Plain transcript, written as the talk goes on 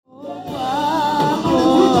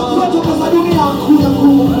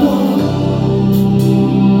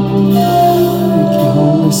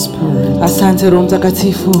Holy Spirit. Asante Roho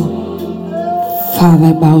Mtakatifu. Father,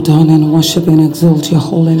 I bow down and worship and exalt your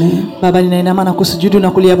holy name. Baba, ninainama na kusujudu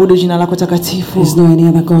na kuliabudu jina lako takatifu. There's no any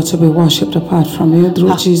other God to be worshipped apart from you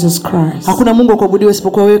through Jesus Christ. Hakuna Mungu kuabudiwa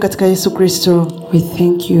isipokuwa wewe katika Yesu Kristo. We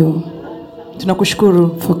thank you.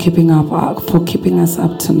 Tunakushukuru for keeping us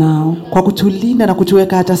up to now. Kwa kutulinda na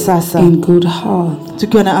kutuweka hata sasa. In good health.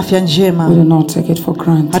 Tukiwa na afya njema. We do not take it for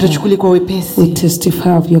granted. Hatuchukuli kwa wepesi. We testify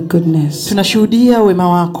of your goodness. Tunashuhudia wema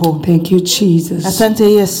wako. Thank you, Jesus.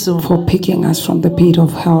 Asante Yesu. For picking us from the pit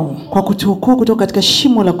of hell. Kwa kutuokoa kutoka katika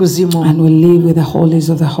shimo la kuzimu. And we live with the holies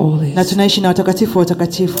of the holies. Na tunaishi na watakatifu wa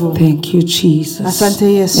watakatifu. Thank you, Jesus.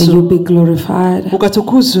 Asante Yesu. May you be glorified.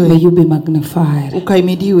 Ukatukuzwe. May you be magnified.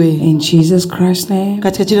 Ukaimidiwe. In Jesus Christ's name.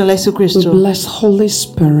 Katika jina la Yesu Kristo. We bless Holy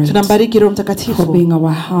Spirit. Tunambariki Roho Mtakatifu. For being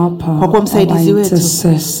our helper. Kwa kuwa msaidizi wetu.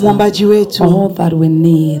 Mwombaji wetu. All that we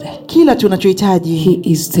need. Kila tunachohitaji. He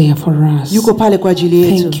is there for us. Yuko pale kwa ajili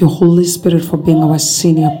yetu. Thank you, Holy Spirit, for being our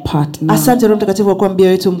senior partner. Asante Roho Mtakatifu kwa kuwa mbia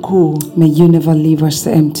wetu mkuu. May you never leave us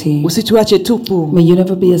empty. Usituache tupu. May you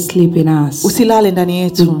never be asleep in us. Usilale ndani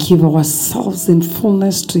yetu. We give ourselves in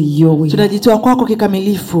fullness to your will. Tunajitoa kwako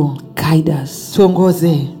kikamilifu. Guide us.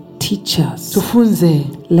 Tuongoze. Teach us. Tufunze.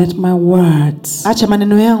 Let my words acha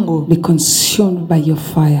maneno yangu be consumed by your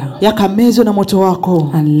fire. Yakamezwe na moto wako.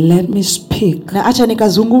 And let me speak. Na acha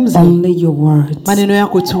nikazungumze only your words. Maneno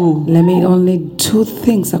yako tu. Let me only do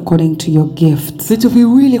things according to your gifts. Vitu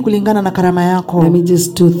viwili kulingana na karama yako. Let me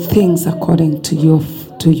just do things according to your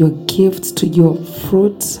gifts, to your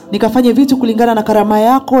fruits. Nikafanye vitu kulingana na karama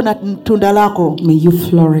yako na tunda lako. May you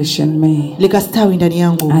flourish in me. Likastawi ndani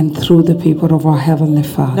yangu. And through the people of our heavenly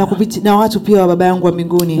Father. Na watu pia wa baba yangu wa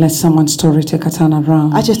mbinguni. Let someone's story take a turn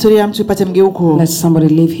around. Acha historia ya mtu ipate mgeuko. Let somebody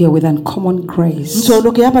live here with uncommon grace. Mtu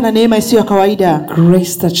aondoke hapa na neema isiyo ya kawaida.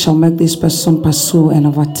 Grace that shall make this person pursue and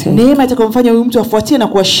overtake. Neema itakayomfanya huyu mtu afuatie na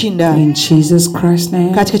kuwashinda. In Jesus Christ's name.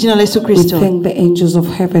 Katika jina la Yesu Kristo. We thank the angels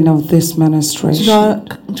of heaven of this ministration.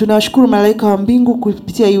 Tunawashukuru malaika wa mbingu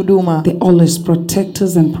kupitia hii huduma. They always protect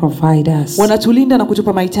us and provide us. Wanatulinda na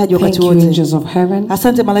kutupa mahitaji wakati wote. Thank you, angels of heaven.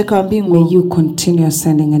 Asante malaika wa mbingu. May you continue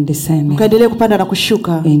ascending and descending. Kaendelee kupanda na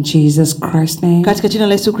kushuka. In Jesus Christ's name. Katika jina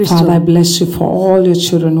la Yesu Kristo. Father, I bless you for all your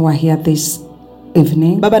children who are here this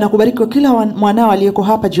evening. Baba, nakubariki kwa kila mwanao aliyeko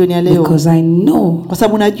hapa jioni ya leo. Because I know. Kwa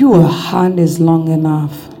sababu najua your hand is long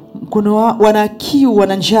enough. Kuna wana kiu,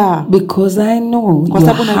 wana njaa. Because I know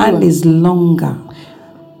your hand is longer.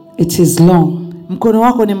 It is long. Mkono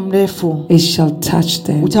wako ni mrefu. It shall touch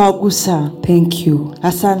them. Utawagusa. Thank you.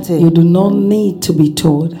 Asante. You do not need to be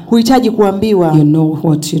told. Huhitaji kuambiwa. You know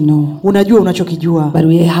what you know. Unajua unachokijua. But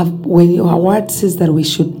when your word says that we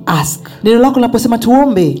should ask. Neno lako linaposema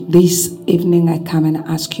tuombe. This evening I come and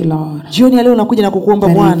ask you, Lord. Jioni ya leo nakuja na kukuomba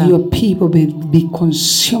Bwana. That your people be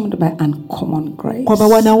consumed by uncommon grace. Kwamba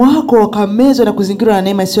wana wako wakamezwe na kuzingirwa na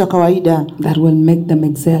neema isiyo ya kawaida. That will make them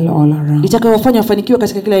excel all around. Itakayowafanya wafanikiwe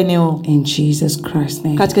katika kila eneo. In Jesus Christ's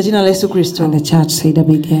name. Katika jina la Yesu Kristo. And the church said a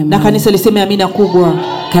big amen. Na kanisa liseme amina kubwa.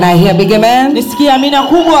 Can I hear big amen? Nisikie amina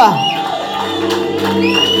kubwa.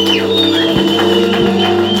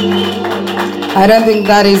 I don't think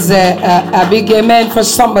that is a big amen for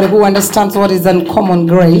somebody who understands what is uncommon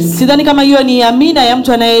grace. Sidhani kama hiyo ni amina ya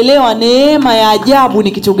mtu anayeelewa neema ya ajabu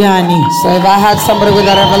ni kitu gani. So if I had somebody with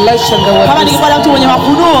a revelation, they would. Kama ningekuwa mtu mwenye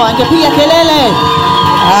mafunuo angepiga kelele.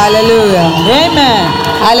 Hallelujah. Amen.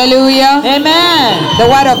 Hallelujah. Amen. The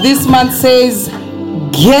word of this month says,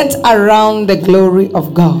 get around the glory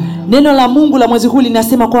of God. Neno la Mungu la mwezi huu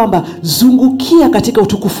linasema kwamba zungukia katika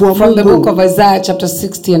utukufu wa Mungu. From the book of Isaiah chapter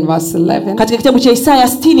 60 and verse 11. Katika kitabu cha Isaya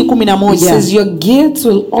 60:11. It says your gates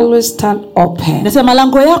will always stand open. Nasema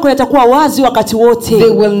malango yako yatakuwa wazi wakati wote. They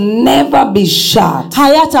will never be shut.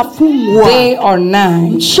 Hayatafungwa. Day or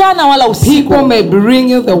night. Mchana wala usiku. People may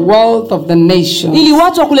bring you the wealth of the nation. Ili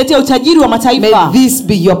watu wakuletea utajiri wa mataifa. May this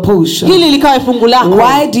be your portion. Hili likawe fungu lako.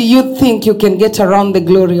 Why do you think you can get around the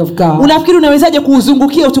glory of God? Unafikiri unawezaje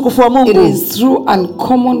kuuzungukia utukufu wa Mungu? It is through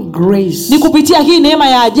uncommon grace. Ni kupitia hii neema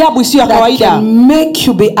ya ajabu isiyo ya kawaida. That can make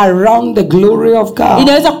you be around the glory of God.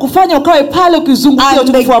 Inaweza kukufanya ukawe pale ukizungukia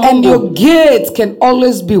utukufu wa Mungu. And your gates can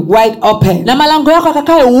always be wide open. Na malango yako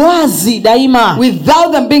yakakae wazi daima.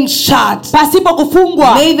 Without them being shut. Pasipo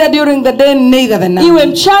kufungwa. Neither during the day, neither the night. Iwe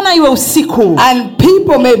mchana iwe usiku. And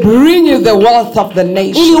people may bring you the wealth of the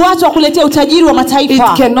nation. Ili watu wakuletea utajiri wa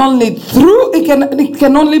mataifa. It can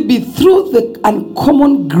only be through the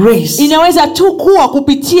uncommon grace grace. Inaweza tu kuwa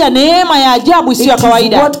kupitia neema ya ajabu isiyo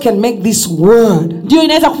kawaida. What can make this word ndio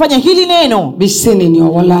inaweza kufanya hili neno be seen in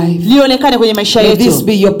your life? Lionekane kwenye maisha yetu. May this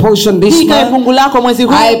be your portion this month. Hii fungu lako mwezi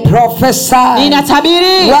huu. I prophesy.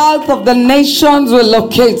 Ninatabiri. Wealth of the nations will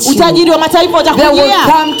locate you. Utajiri wa mataifa utakujia. They will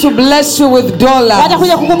come to bless you with dollars.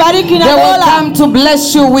 Watakuja kukubariki na dola. They will come to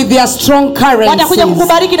bless you with their strong currencies. Watakuja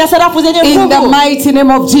kukubariki na sarafu zenye nguvu. In the mighty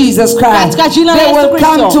name of Jesus Christ. They will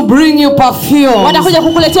come to bring you perfume. Watakuja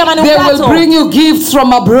kukuletea manukato. They will bring you gifts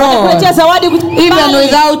from abroad. Watakuletea zawadi even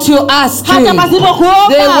without you asking. Hata pasipo kuomba.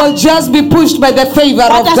 They will just be pushed by the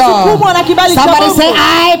favor of God. Na kibali cha Mungu. Somebody say,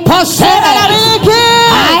 I possess it.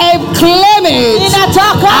 I claim it.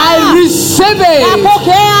 I receive it.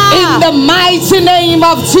 In the mighty name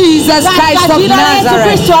of Jesus Christ of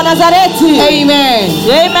Nazareth. Amen.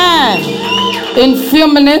 Amen. In few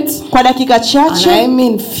minutes, kwa dakika chache, I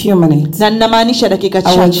mean few minutes, na ninamaanisha dakika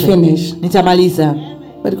chache, I will finish. Nitamaliza.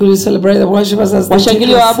 But could you celebrate the worshipers as they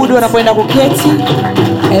washangili waabudu wanapoenda kuketi?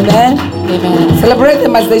 Amen. Amen. Celebrate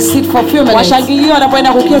them as they sit for few minutes. Washangili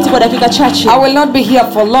wanapoenda kuketi kwa dakika chache. I will not be here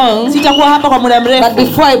for long. Sitakuwa hapa kwa muda mrefu. But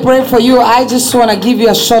before I pray for you, I just want to give you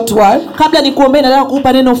a short word. Kabla nikuombee nataka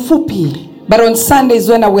kukupa neno fupi. But on Sundays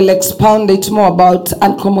when I will expound it more about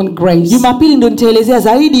uncommon grace. Jumapili ndo nitaelezea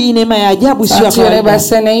zaidi neema ya ajabu isiyo ya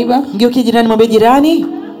kawaida. Neighbor. Ngeukie jirani mwambie jirani.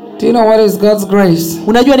 Do you know what is God's grace?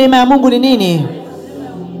 Unajua neema ya Mungu ni nini?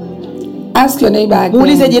 Ask your neighbor again.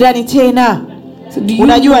 Muulize jirani tena. So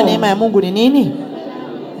unajua neema ya Mungu ni nini?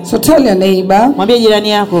 So tell your neighbor. Mwambie jirani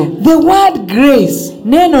yako. The word grace.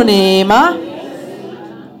 Neno neema.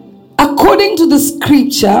 According to the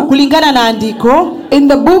scripture, kulingana na andiko, in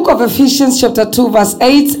the book of Ephesians chapter 2 verse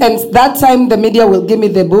 8, and that time the media will give me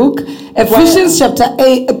the book, Ephesians chapter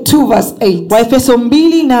 2 verse 8. Waefeso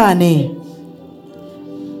 2:8.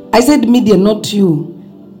 I said media, not you.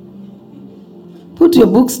 Put your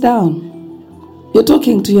books down. You're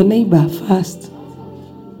talking to your neighbor first.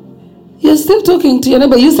 You're still talking to your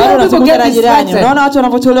neighbor. You see how people get distracted. Unaona watu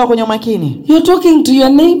wanavyotolewa kwenye umakini. You're talking to your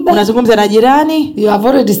neighbor. Unazungumza na jirani. You have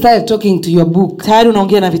already started talking to your book. Tayari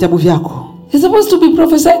unaongea na vitabu vyako. You're supposed to be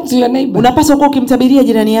prophesying to your neighbor. Unapaswa kuwa ukimtabiria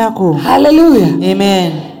jirani yako. Hallelujah.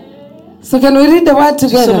 Amen. So can we read the word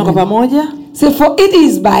together? Tusome kwa pamoja. Say, for it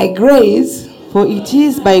is by grace. For it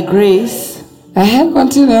is by grace.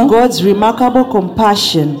 Continue. God's remarkable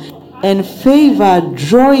compassion and favor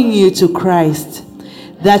drawing you to Christ,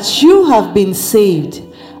 that you have been saved,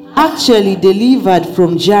 actually delivered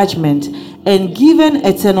from judgment and given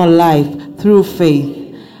eternal life through faith.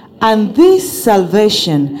 And this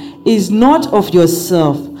salvation is not of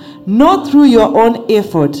yourself, not through your own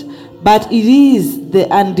effort, but it is the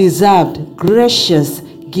undeserved, gracious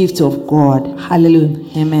gift of God. Hallelujah.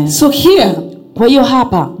 Amen. So here, kwa hiyo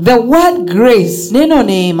hapa, the word grace, neno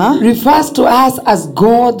neema, refers to us as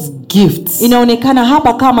God's gifts. Inaonekana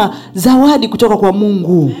hapa kama zawadi kutoka kwa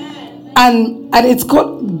Mungu. And it's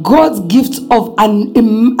called God's gift of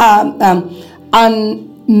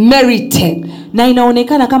unmerited. Na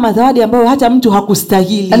inaonekana kama zawadi ambayo hata mtu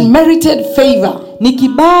hakustahili. Unmerited favor. Ni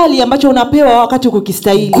kibali ambacho unapewa wakati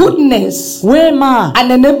ukistahili. Goodness. Wema.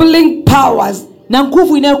 And enabling powers. Na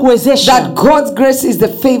nguvu inayokuwezesha. That God's grace is the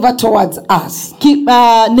favor towards us.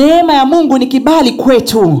 Neema ya Mungu ni kibali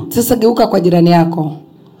kwetu. Sasa geuka kwa jirani yako.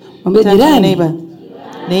 Mwambie jirani.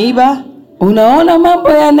 Neighbor. Unaona mambo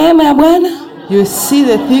ya neema ya Bwana? You see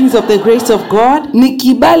the things of the grace of God. Ni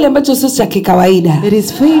kibali ambacho sio cha kikawaida. It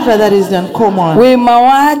is favor that is uncommon. Wema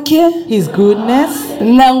wake, his goodness,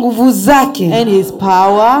 na nguvu zake, and his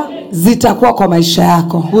power zitakuwa kwa maisha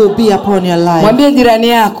yako. Will be upon your life. Mwambie jirani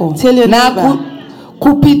yako. Tell your neighbor.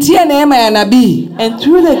 Kupitia neema ya nabii, and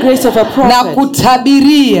through the grace of a prophet, na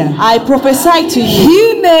kutabiria, I prophesy to you,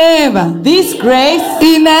 hii neema, this grace,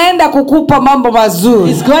 inaenda kukupa mambo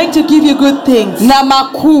mazuri, is going to give you good things, na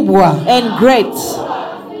makubwa, and great.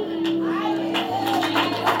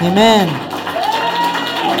 Amen.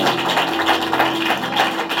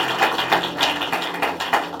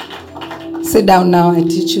 Sit down now, I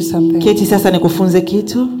teach you something. Keti sasa nikufunze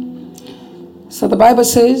kitu. So the Bible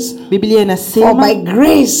says, Biblia inasema, for by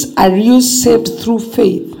grace are you saved through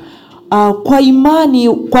faith. Kwa imani,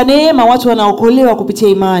 kwa neema watu wanaokolewa kupitia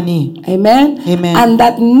imani. Amen. Amen. And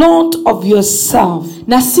that not of yourself.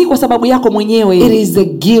 na si kwa sababu yako mwenyewe. It is the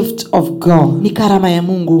gift of God. Ni karama ya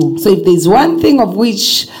Mungu. So if there is one thing of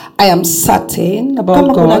which I am certain about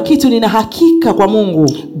kama kuna God, kitu nina hakika kwa Mungu,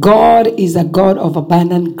 God is a God of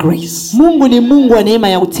abundant grace. Mungu ni Mungu wa neema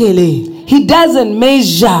ya utele. He doesn't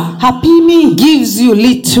measure, hapimi, gives you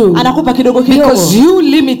little, anakupa kidogo kidogo, because you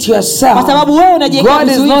limit yourself. kwa sababu wewe unajiweka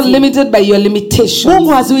God is not limited by your limitations. Mungu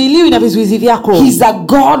hazuiliwi na vizuizi vyako. He's a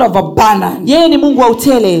God of abundance. Yeye ni Mungu wa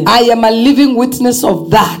utele. I am a living witness of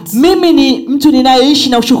that. Mimi ni mtu ninayeishi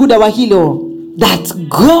na ushuhuda wa hilo. That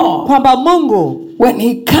God, kwamba Mungu when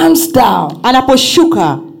he comes down,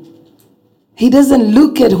 anaposhuka, he doesn't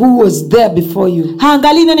look at who was there before you.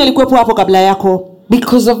 Haangalii nani alikuwepo hapo kabla yako.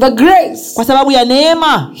 Because of the grace, kwa sababu ya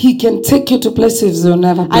neema, he can take you to places you'll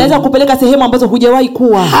never been. Anaweza kupeleka sehemu ambazo hujawahi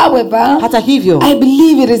kuwa. However, hata hivyo, I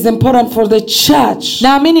believe it is important for the church,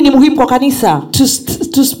 naamini ni muhimu kwa kanisa,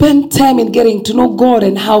 to spend time in getting to know God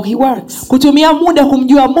and how he works. Kutumia muda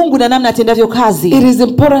kumjua Mungu na namna atendavyo kazi. It is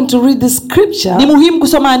important to read the scripture. Ni muhimu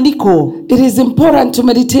kusoma andiko. It is important to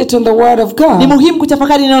meditate on the word of God. Ni muhimu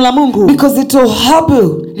kutafakari neno la Mungu. Because it will help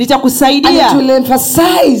you. Litakusaidia. And it will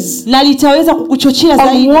emphasize. Na litaweza kukuchochea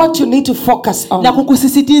zaidi. On what you need to focus on. Na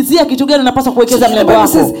kukusisitizia kitu gani unapaswa kuwekeza mlengo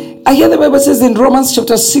wako. I hear the Bible says in Romans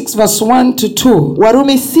chapter 6 verse 1 to 2.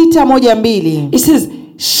 Warumi 6:1-2. It says,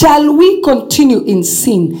 shall we continue in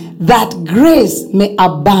sin that grace may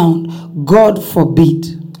abound? God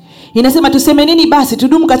forbid. Inasema tuseme nini basi,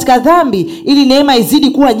 tudumu katika dhambi ili neema izidi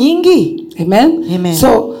kuwa nyingi? Amen. Amen.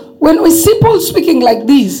 So when we see Paul speaking like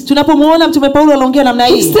this, tunapomuona mtume Paulo anaongea namna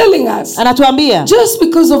hii, he's telling us, anatuambia just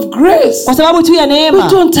because of grace, kwa sababu tu ya neema,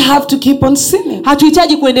 we don't have to keep on sinning.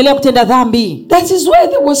 Hatuhitaji kuendelea kutenda dhambi. That is why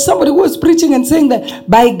there was somebody who was preaching and saying that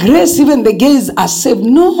by grace even the gays are saved.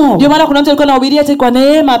 No. Ndio maana kuna mtu alikuwa anahubiria ati kwa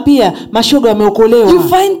neema pia mashoga wameokolewa. You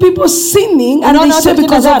find people sinning and they say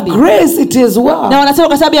because of grace it is well. Na wanasema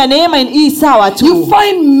kwa sababu ya neema hii sawa tu. You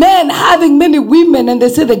find men having many women and they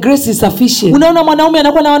say the grace is sufficient. Unaona mwanaume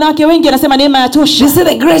anakuwa na wanawake wengi anasema neema yatosha. They say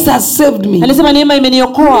the grace has saved me. Anasema neema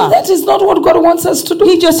imeniokoa. That is not what God wants us to do.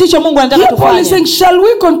 Hicho sicho Mungu anataka tufanye. Paul is saying, shall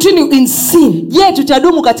we continue in sin? Je,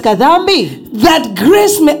 tutadumu katika dhambi? That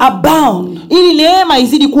grace may abound. Ili neema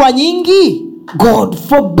izidi kuwa nyingi? God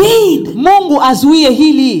forbid. Mungu azuie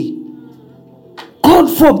hili. God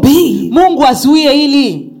forbid. Mungu azuie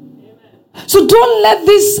hili. So don't let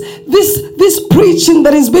this preaching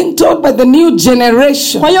that is being taught by the new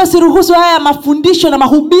generation. Kwa hiyo siruhusu haya mafundisho na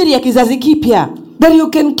mahubiri ya kizazi kipya. That you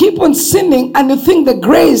can keep on sinning and you think the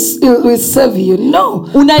grace will save you. No.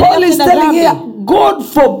 Paul is telling you, God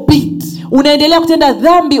forbid. Unaendelea kutenda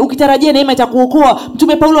dhambi ukitarajia neema itakuokoa.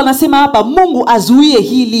 Mtume Paulo anasema hapa Mungu azuie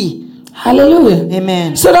hili. Hallelujah.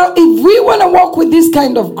 Amen. So now if we want to walk with this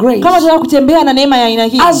kind of grace, kama tunataka kutembea na neema ya aina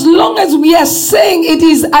hii, as long as we are saying it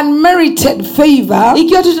is unmerited favor,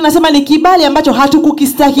 ikiwa tu tunasema ni kibali ambacho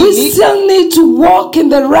hatukukistahili, we still need to walk in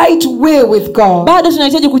the right way with God. Bado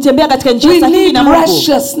tunahitaji kutembea katika njia sahihi na Mungu.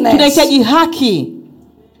 Tunahitaji haki.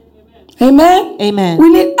 Amen. Amen. We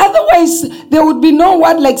need, otherwise there would be no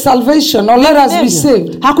word like salvation or let us be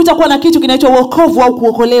saved. Hakutakuwa na kitu kinaitwa wokovu au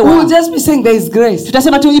kuokolewa. We will just be saying there is grace.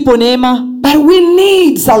 Tutasema tu ipo neema. But we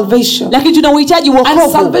need salvation. Lakini tunahitaji wokovu.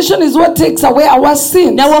 And salvation is what takes away our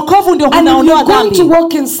sins. Na wokovu ndio unaondoa dhambi. And we going to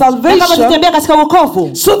walk in salvation. Kama tutembea katika wokovu,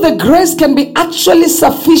 so the grace can be actually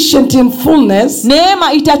sufficient in fullness.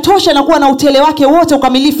 Neema itatosha na kuwa na utele wake wote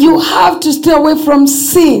ukamilifu. You have to stay away from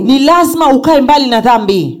sin. Ni lazima ukae mbali na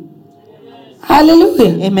dhambi.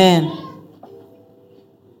 Hallelujah. Amen.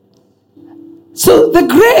 So the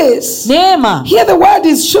grace, neema, here the word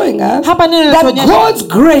is showing us that God's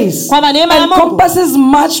grace encompasses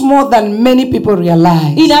much more than many people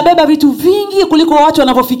realize. Inabeba vitu vingi kuliko watu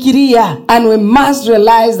wanavyofikiria. And we must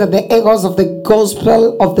realize that the echoes of the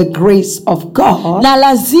gospel of the grace of God, na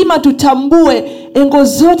lazima tutambue engo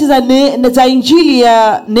zote za injili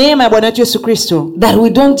ya neema ya Bwana wetu Yesu Kristo, that we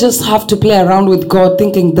don't just have to play around with God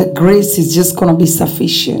thinking that grace is just going to be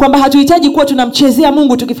sufficient. Kwamba hatuhitaji kuwa tunamchezea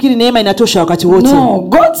Mungu tukifikiri neema inatosha wakati wote. No,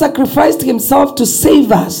 God sacrificed himself to save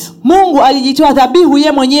us. Mungu alijitoa dhabihu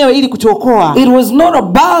yeye mwenyewe ili kutuokoa. It was not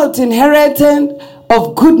about inheritance of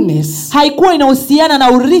goodness, haikuwa inahusiana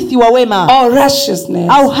na urithi wa wema or righteousness,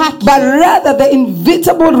 au haki, but rather the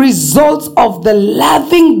inevitable results of the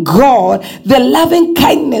loving God, the loving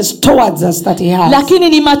kindness towards us that he has. Lakini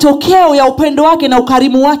ni matokeo ya upendo wake na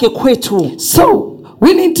ukarimu wake kwetu. So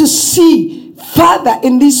we need to see Father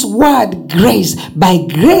in this word grace. By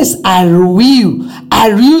grace are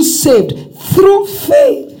you saved through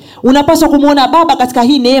faith. Unapaswa kumuona Baba katika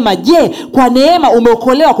hii neema. Je, kwa neema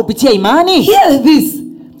umeokolewa kupitia imani? Hear this.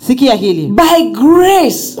 Sikia hili. By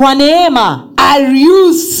grace kwa neema are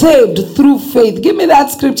you saved through faith? Give me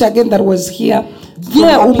that scripture again that was here.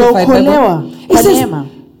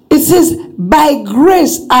 It says, by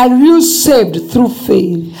grace are you saved through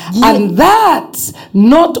faith, and that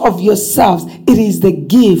not of yourselves, it is the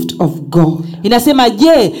gift of God. Inasema,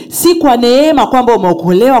 je, si kwa neema kwamba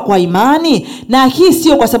umeokolewa kwa imani, na hii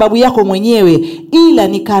sio kwa sababu yako mwenyewe, ila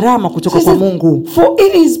ni karama kutoka kwa Mungu. For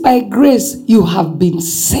it is by grace you have been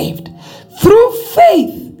saved through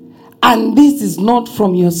faith, and this is not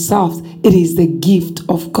from yourselves, it is the gift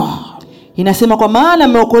of God. Inasema, kwa maana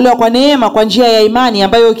mmeokolewa kwa neema kwa njia ya imani,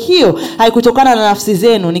 ambayo hiyo haikutokana na nafsi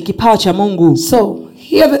zenu, ni kipawa cha Mungu. So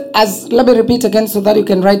here, let me repeat again so that you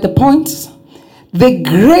can write the points. The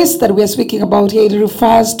grace that we are speaking about here, it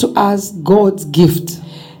refers to as God's gift.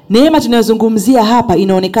 Neema tunayozungumzia hapa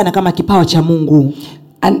inaonekana kama kipawa cha Mungu.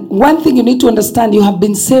 And one thing you need to understand, you have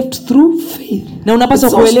been saved through faith. Na unapaswa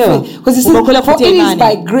kuelewa, because it is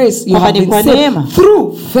by grace you have been saved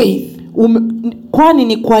through faith. Kwani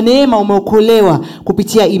ni kwa neema umeokolewa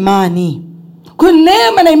kupitia imani. Kwa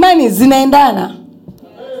neema na imani zinaendana.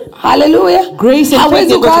 Hallelujah. Grace and faith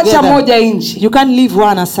go together. You can't leave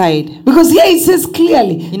one aside. Because here it says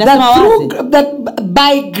clearly that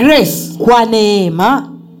by grace, kwa neema,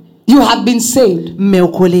 you have been saved.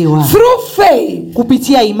 Mmeokolewa through faith,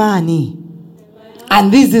 kupitia imani.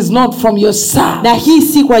 And this is not from yourself. Na hii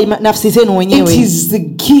si kwa nafsi zenu wenyewe. It is the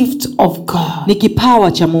gift of God. Ni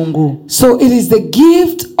kipawa cha Mungu. So it is the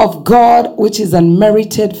gift of God which is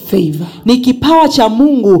unmerited favor. Ni kipawa cha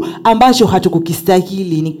Mungu ambacho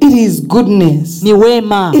hatukukistahili. It is goodness. Ni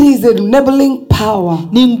wema. It is enabling power.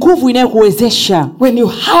 Ni nguvu inayokuwezesha. When you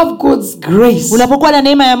have God's grace, unapokuwa na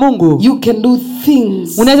neema ya Mungu, you can do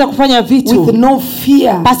things. Unaweza kufanya vitu with no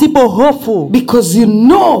fear. Pasipo hofu. Because you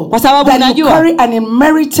know kwa sababu that you carry an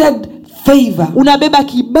unmerited favor. Unabeba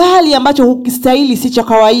kibali ambacho hukistahili, si cha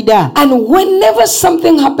kawaida. And whenever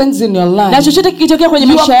something happens in your life, na chochote kikitokea kwenye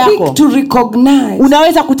maisha yako, you are quick to recognize.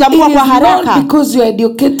 Unaweza kutambua kwa haraka. Not because you are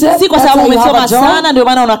educated. Si kwa sababu umesoma sana ndio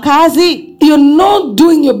maana una kazi. You're not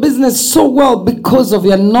doing your business so well because of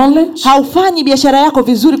your knowledge. Haufanyi biashara yako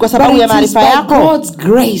vizuri kwa sababu ya maarifa yako. God's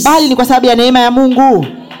grace. Bali ni kwa sababu ya neema ya Mungu.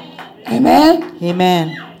 Amen. Amen.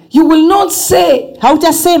 You will not say,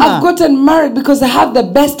 hautasema, I've gotten married because I have the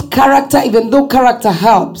best character, even though character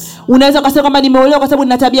helps. Unaweza kusema kwamba nimeolewa kwa sababu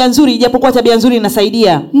nina tabia nzuri, ijapokuwa tabia nzuri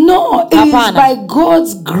inasaidia. No, it is by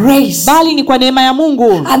God's grace. Bali ni kwa neema ya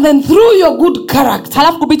Mungu. And then through your good character,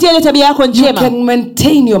 halafu kupitia ile tabia yako njema, you can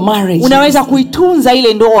maintain your marriage. Unaweza kuitunza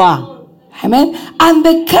ile ndoa. Amen. And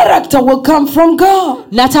the character will come from God.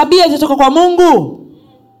 Na tabia itatoka kwa Mungu.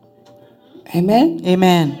 Amen.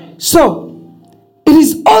 Amen. So it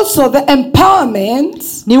is also the empowerment,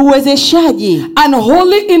 ni uwezeshaji, and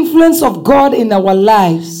holy influence of God in our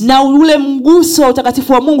lives, na ule mguso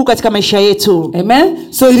utakatifu wa Mungu katika maisha yetu. Amen.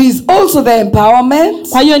 So it is also the empowerment,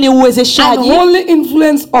 kwa hiyo ni uwezeshaji, and holy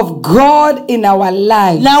influence of God in our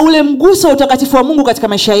lives, na ule mguso utakatifu wa Mungu katika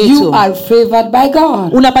maisha yetu. You are favored by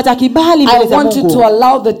God. Unapata kibali mbele za Mungu. I want you to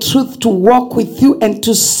allow the truth to walk with you and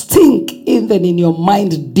to sink even in your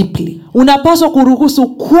mind deeply. Unapaswa kuruhusu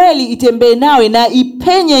kweli itembee nawe na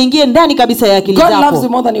ipenye ingie ndani kabisa ya akili zako. God loves you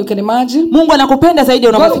more than you can imagine. Mungu anakupenda zaidi ya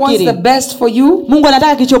unavyofikiri. God wants the best for you. Mungu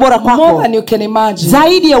anataka kilicho bora kwako. More than you can imagine.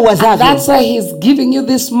 Zaidi ya uwazavyo. That's why he's giving you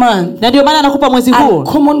this month. Na ndio maana anakupa mwezi huu.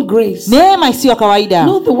 Common grace. Neema isiyo kawaida.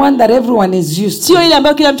 Not the one that everyone is used to. Sio ile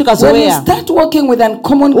ambayo kila mtu kazoea. When you start walking with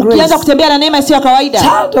uncommon grace, ukianza kutembea na neema isiyo kawaida,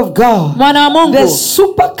 child of God, mwana wa Mungu, the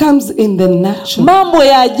super comes in the natural. Mambo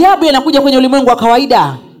ya ajabu yanakuja kwenye ulimwengu wa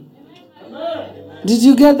kawaida. Did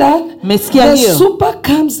you get that? Mesikia hiyo? The super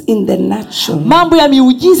comes in the natural. Mambo ya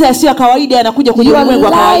miujiza yasiyo kawaida yanakuja kwenye ulimwengu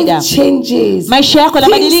wa kawaida. Your life changes. Maisha yako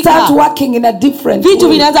yanabadilika. Things start working in a different way. Vitu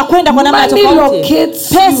vinaanza kwenda kwa namna tofauti.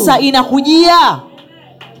 Pesa you. Inakujia.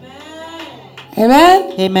 Amen.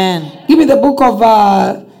 Amen. Give me the book of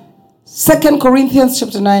 2 Corinthians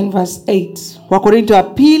chapter 9 verse 8. Wakorintho wa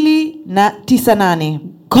 2:9-8.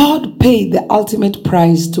 God paid the ultimate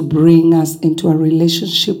price to bring us into a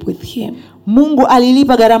relationship with him. Mungu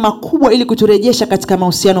alilipa gharama kubwa ili kuturejesha katika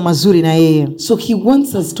mahusiano mazuri na yeye. So he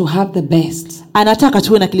wants us to have the best. Anataka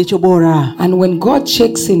tuwe na kilicho bora. And when God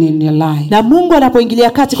checks in your life, na Mungu anapoingilia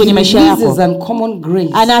kati kwenye maisha yako,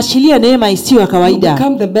 anaachilia neema isiyo ya kawaida. You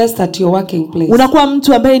become the best at your working place. Unakuwa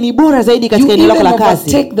mtu ambaye ni bora zaidi katika eneo lako la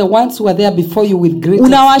kazi. Take the ones who were there before you with great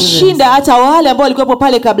unawashinda hata wale ambao walikuwa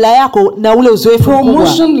pale kabla yako na ule uzoefu mkubwa.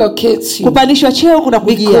 Promotion locates you. Kupandishwa cheo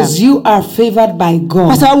kunakujia. Because you are favored by God.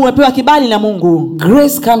 Kwa sababu umepewa kibali na Mungu.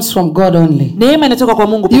 Grace comes from God only. Neema inatoka kwa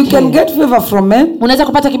Mungu pekee. You can get favor from men. Unaweza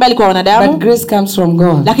kupata kibali kwa wanadamu. But grace comes from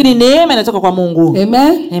God. Lakini neema inatoka kwa Mungu.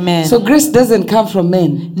 Amen. Amen. So grace doesn't come from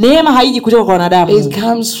men. Neema haiji kutoka kwa wanadamu. It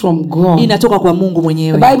comes from God. Inatoka kwa Mungu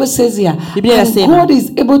mwenyewe. The Bible says here, and God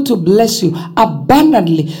is able to bless you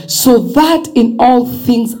abundantly, so that in all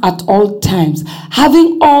things at all times,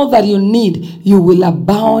 having all that you need, you will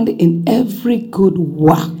abound in every good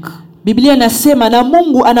work. Biblia inasema na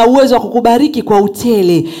Mungu ana uwezo wa kukubariki kwa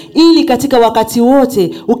utele, ili katika wakati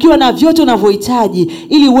wote ukiwa na vyote unavyohitaji,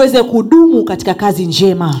 ili uweze kudumu katika kazi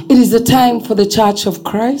njema. It is the time for the church of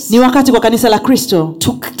Christ. Ni wakati kwa kanisa la Kristo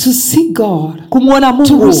to see God, kumuona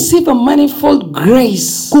Mungu, to receive a manifold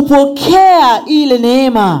grace, kupokea ile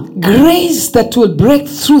neema, grace that will break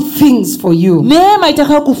through things for you, neema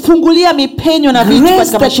itakayokufungulia mipenyo na vitu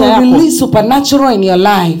katika maisha yako, will release supernatural in your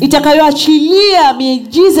life, itakayoachilia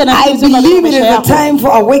miujiza na I believe it is a time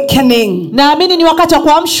for awakening. Naamini ni wakati wa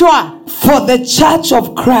kuamshwa for the church of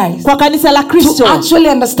Christ, kwa kanisa la Kristo, to actually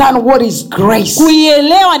understand what is grace,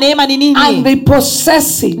 kuielewa neema ni nini, and they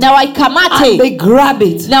possess it, na waikamate, and they grab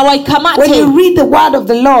it, na waikamate. When you read the word of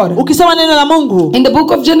the Lord, ukisoma neno la Mungu in the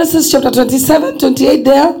book of Genesis chapter 27-28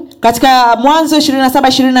 there, katika Mwanzo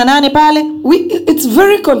 27-28 pale, it's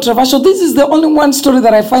very controversial. This is the only one story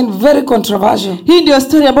that I find very controversial. Hii ndio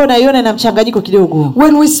story ambayo naiona na mchanganyiko kidogo.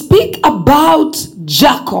 When we speak about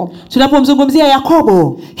Jacob, tunapomzungumzia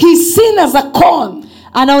Yakobo, he's seen as a con.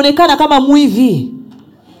 Anaonekana kama mwivi.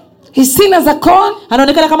 He's seen as a con.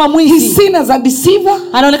 Anaonekana kama mwivi. He's seen as a deceiver.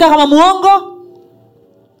 Anaonekana kama muongo.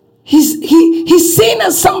 He's seen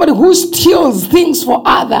as somebody who steals things for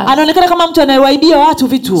others. Anaonekana kama mtu anayewaibia watu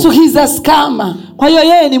vitu. So he's a scammer. Kwa hiyo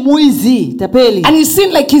yeye ni muizi, tapeli. And he's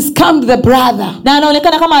seen like he's scammed the brother. Na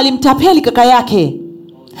anaonekana kama alimtapeli kaka yake.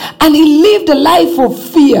 And he lived a life of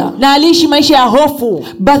fear. Na aliishi maisha ya hofu.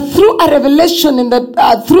 But through a revelation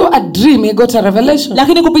through a dream, he got a revelation.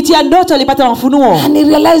 Lakini kupitia ndoto alipata mafunuo. And he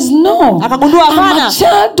realized, no, akagundua hapana,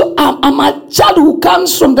 I'm a child who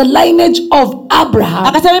comes from the lineage of Abraham.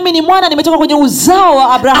 Akasema mimi ni mwana nimetoka kwenye uzao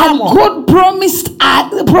wa Abrahamu. And God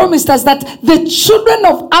promised us that the children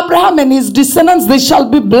of Abraham and his descendants, they shall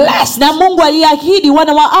be blessed. Na Mungu aliahidi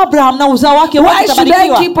wana wa Abraham na uzao wake watabarikiwa. Why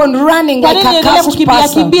should I keep on running like a cursed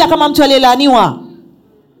person? Kimbia kama mtu aliyelaaniwa.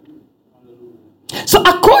 So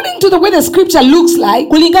according to the way the scripture looks like,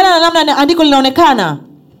 kulingana na namna andiko linaonekana,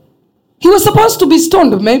 he was supposed to be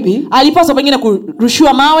stoned maybe. Alipaswa pengine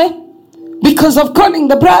kurushiwa mawe because of calling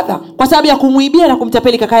the brother. Kwa sababu ya kumuibia na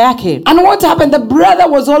kumtapeli kaka yake. And what happened? The brother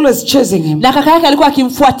was always chasing him. Na kaka yake alikuwa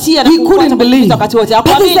akimfuatia na kumfuata wakati wote.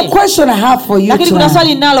 That is the question I have for you. Lakini kuna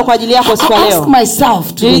swali ninalo kwa ajili yako siku leo. I ask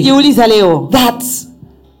myself today. Nilijiuliza leo. That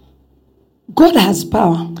God has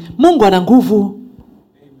power. Mungu ana nguvu.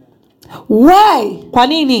 Why? Kwa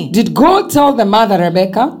nini? Did God tell the mother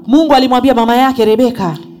Rebecca? Mungu alimwambia mama yake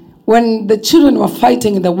Rebecca, when the children were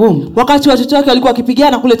fighting in the womb, wakati watoto wake walikuwa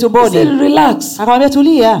wakipigana kule tumboni, he said, relax. Akamwambia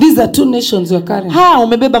tulia. These are two nations you're carrying.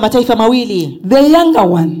 Umebeba mataifa mawili. The younger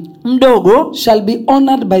one, mdogo, shall be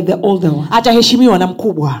honored by the older one. Ataheshimiwa na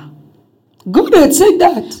mkubwa. God had said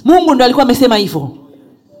that. Mungu ndo alikuwa amesema hivyo.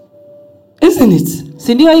 Isn't it?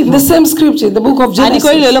 Si ndio hivyo? The same scripture in the book of Genesis.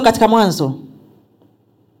 Andiko hilo katika Mwanzo.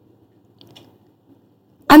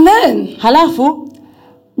 And then, halafu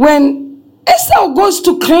when Esau goes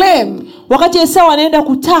to claim, wakati Esau anaenda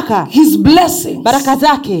kutaka his blessings, baraka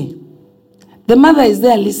zake, the mother is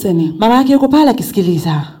there listening. Mama yake yuko pale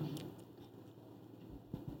akisikiliza.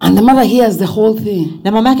 And the mother hears the whole thing.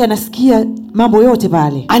 Na mama yake anasikia mambo yote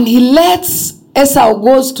pale. And he lets Esau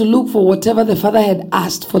goes to look for whatever the father had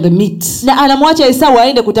asked for the meat. Na anamwacha Esau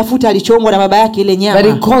aende kutafuta alichoombwa na baba yake ile nyama.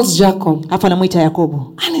 But he calls Jacob. Afa anamuita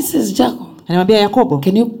Yakobo. And he says, Jacob, anamwambia Yakobo,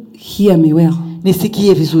 can you hear me well?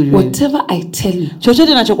 Nisikie vizuri. Whatever I tell you, chochote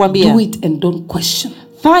ninachokuambia, do it and don't question.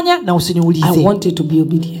 Fanya na usiniulize. I want you to be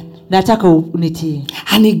obedient. Nataka unitii.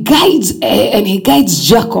 And he guides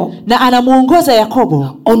Jacob. Na anamuongoza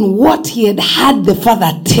Yakobo on what he had heard the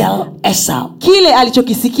father tell Esau. Kile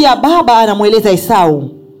alichokisikia baba anamueleza Esau.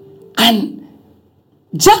 And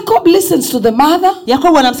Jacob listens to the mother.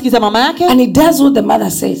 Yakobo anamsikiza mama yake. And he does what the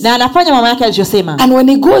mother says. Na anafanya mama yake alichosema. And when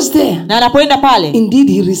he goes there, na anapoenda pale, indeed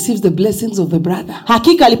he receives the blessings of the brother.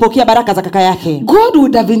 Hakika alipokea baraka za kaka yake. God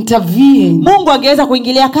would have intervened. Mungu angeweza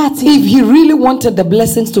kuingilia kati. If he really wanted the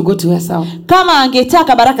blessings to go to Esau. Kama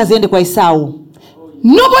angetaka baraka ziende kwa Esau.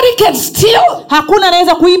 Nobody can steal. Hakuna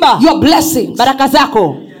anaweza kuiba your blessings. Baraka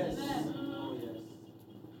zako.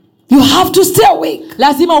 You have to stay awake.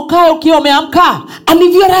 Lazima ukae ukiwa umeamka. And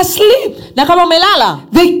if you are asleep, na kama umelala,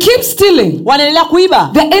 they keep stealing. Wanaendelea kuiba.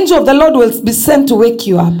 The angel of the Lord will be sent to wake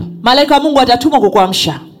you up. Malaika wa Mungu atatumwa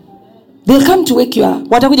kukuamsha. They'll come to wake you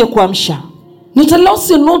up. Watakuja kuamsha. Not unless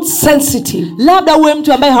you're not sensitive. Labda uwe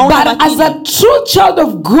mtu ambaye hauna But makini. as a true child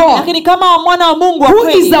of God, Lakini kama mwana wa Mungu wa who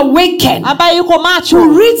kweli, is awakened, ambaye yuko macho,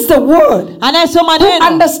 who reads the word, anayesoma who neno,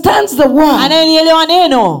 understands the word, anayelielewa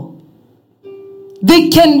neno, they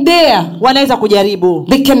can dare. wanaweza kujaribu.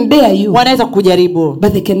 They can dare you. Wanaweza kujaribu.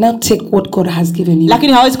 But they cannot take what God has given you.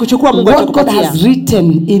 Lakini hawezi kuchukua Mungu What God alichokupatia. has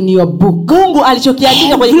written in your book. Mungu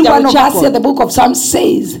alichokiandika kwenye Every one kitabu of us chako. here, the book of Psalms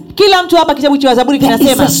says, Kila mtu hapa kitabu cha Zaburi there is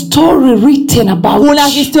kinasema a story written about kuna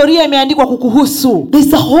you. historia imeandikwa kukuhusu.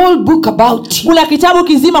 There's a whole book about you. Kuna kitabu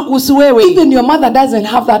kizima kuhusu wewe. Even your mother doesn't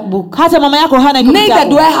have that book. Hata mama yako hana hicho Neither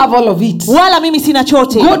kitabu. do I have all of it. Wala mimi sina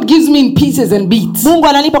chote. God gives me in pieces and bits. Mungu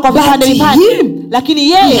ananipa kwa But vipande vipande. him, Lakini He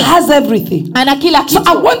yeye has everything. ana kila So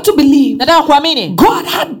kitu. I want to believe Nataka kuamini God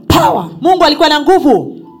had power Mungu alikuwa na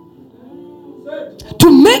nguvu to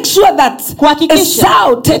make sure that kuhakikisha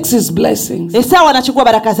Esau takes his blessings. Esau anachukua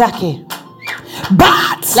baraka zake.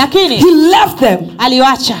 But Lakini he left them.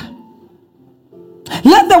 aliwacha.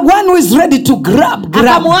 Let the one who is ready to grab.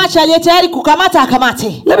 Akamwacha aliye tayari kukamata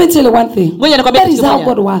akamate. Let me tell you one thing. Ngoja nikwambie That is kitu how moja.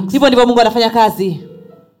 God works. Hivyo ndivyo Mungu anafanya kazi.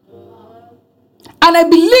 And I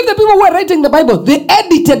believe the people who are writing the Bible, they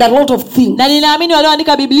edited a lot of things. Na ninaamini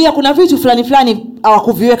walioandika Biblia kuna vitu fulani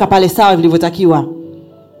hawakuviweka pale sawa vilivyotakiwa.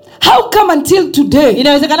 How come until today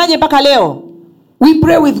Inawezekanaje mpaka leo we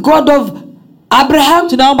pray with God of Abraham,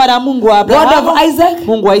 tunaomba na Mungu wa God Abrahamu, of Isaac,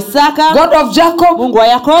 Mungu wa Isaka, God of Jacob? Mungu wa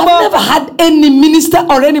Yakobo? I've never had any minister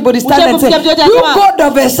or anybody stand and say, you God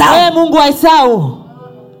of Esau. Mungu wa Esau.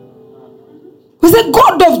 We say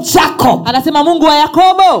God of Jacob. Anasema Mungu wa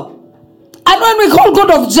Yakobo. And when we call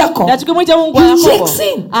God of Jacob, Na tukimwita Mungu wa He Yakobo, checks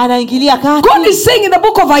in. anaingilia kati. God is saying in the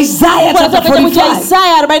book of Isaiah chapter 45,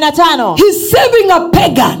 Isaya 45, He's saving a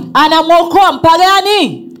pagan. anamwokoa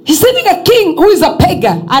mpagani. He's saving a king who is a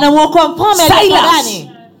pagan. Anamwokoa mfalme aliyepagani.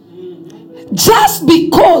 Just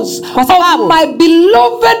because Kwa sababu of my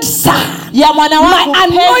beloved son, ya mwana wangu my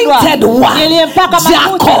anointed one, niliyempaka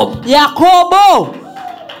mafuta, Jacob. Yakobo.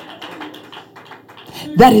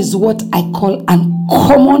 That is what I call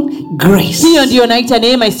uncommon grace. Hiyo ndio naita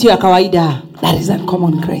neema isiyo ya kawaida. That is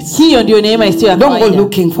uncommon grace. Hiyo ndio neema isiyo ya Don't go kawaida.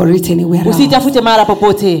 looking for it anywhere else. Usitafute mara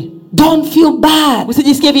popote. Don't feel bad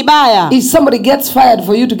Usijisikie vibaya if somebody gets fired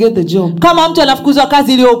for you to get the job. kama mtu anafukuzwa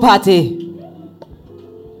kazi ili upate.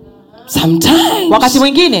 Sometimes Wakati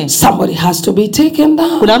mwingine somebody has to be taken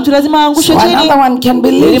down. kuna mtu lazima aangushwe So chini another one can be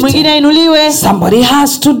ili lifted. mwingine ainuliwe. Somebody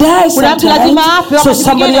has to die Kuna mtu lazima afe sometimes, so wakati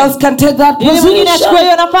somebody mwingine, else can take that ili mwingine achukue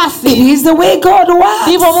hiyo position. It nafasi. is the way God works.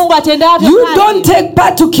 Ndivyo Mungu atendavyo You kazi. don't take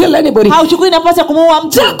part to kill anybody. Hauchukui nafasi ya kumuua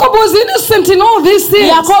mtu. Jacob was innocent in all these things.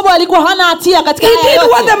 Yakobo alikuwa hana hatia katika He haya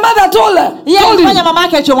did what the yote. mother told Yeye him. alifanya mama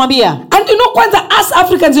yake alichomwambia. And you know, kwanza, as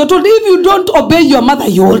Africans, you're told if you don't obey your mother,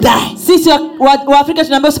 you will die. Sisi wa Afrika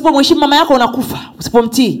tunaambiwa usipomheshimu mama yako unakufa,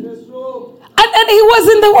 usipomtii. And he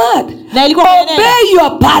was in the word. Na ilikuwa Obey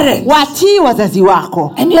your parents, watii wazazi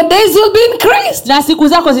wako and your days will be increased. na siku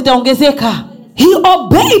zako zitaongezeka. He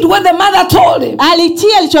obeyed what the mother told him.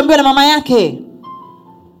 Alitii alichoambiwa na mama yake.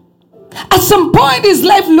 At some point, his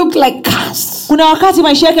life looked like cursed. Kuna wakati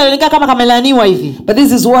maisha yake yalionekana kama kamelaniwa hivi. But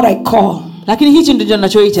this is what I call Lakini hichi ndicho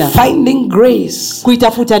ninachoita finding grace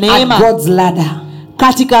kuitafuta at neema God's ladder.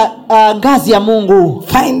 katika ngazi ya Mungu.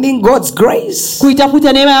 Finding God's grace.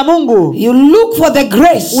 Kuitafuta neema ya Mungu. You look for the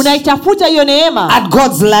grace Unaitafuta hiyo neema at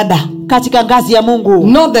God's ladder. katika ngazi ya Mungu.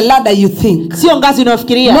 Not the ladder you think. Sio ngazi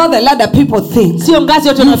unayofikiria. Not the ladder people think. Sio ngazi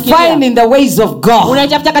watu You wanafikiria. find in the ways of God.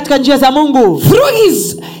 Unaitafuta katika njia za Mungu. Through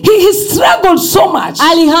he struggled so much.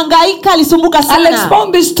 Alihangaika, alisumbuka I'll sana.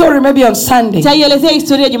 expound this story maybe on Sunday. Taielezea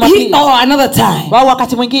historia Jumapili. Another time. Wao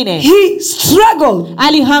wakati mwingine. He struggled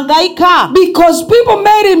Alihangaika because people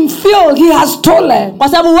made him feel he has stolen. kwa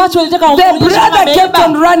sababu watu walitaka The wamfundishe brother kept on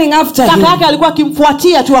ameiba. running after him. Kaka yake alikuwa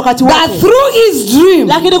akimfuatia tu wakati But wote. through his dream,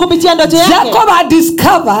 Lakini kupitia ndoto yake Jacob had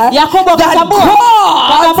discovered Yakobo that akatambua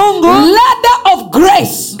kwamba Mungu, God's ladder of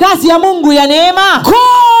grace, ngazi ya Mungu ya neema,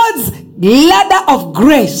 God's ladder of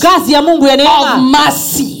grace, ngazi ya Mungu ya of neema,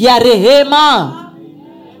 mercy, ya rehema,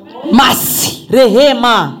 mercy,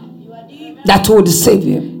 rehema that would save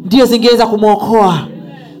him. ndio zingeweza kumwokoa.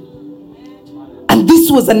 And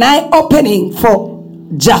this was an eye opening for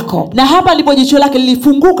Jacob. Na hapa ndipo jicho lake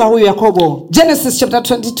lilifunguka huyu Yakobo. Genesis chapter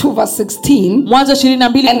 22 verse 16. Mwanzo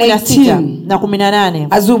 22:16 and na 18.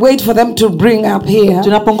 As we wait for them to bring up here,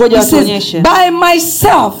 Tunapongoja he says, watuonyeshe. by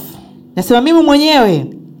myself Nasema mimi mwenyewe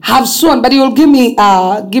have sworn, but you will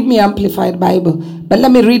give me amplified Bible. But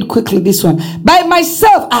let me read quickly this one. By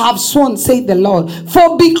myself I have sworn, saith the Lord,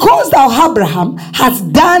 for because thou Abraham has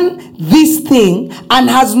done this thing and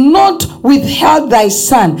has not withheld thy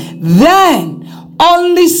son, then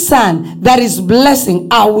only son that is blessing,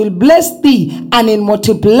 I will bless thee, and in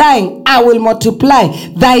multiplying, I will multiply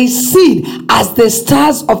thy seed as the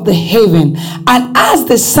stars of the heaven, and as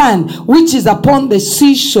the sun which is upon the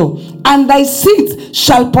seashore. And thy seed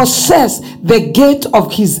shall possess the gate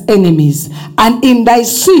of his enemies, and in thy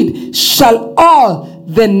seed shall all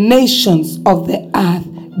the nations of the earth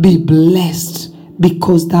be blessed,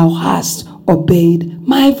 because thou hast obeyed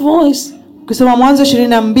my voice. Kusoma Mwanzo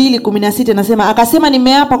 22:16 nasema, akasema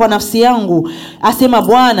nimeapa kwa nafsi yangu, asema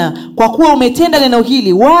Bwana, kwa kuwa umetenda neno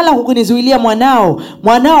hili wala hukunizuilia mwanao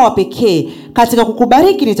wa pekee, katika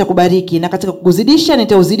kukubariki nitakubariki, na katika kukuzidisha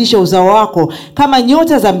nitauzidisha uzao wako kama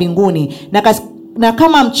nyota za mbinguni na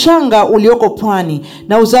kama mchanga ulioko pwani,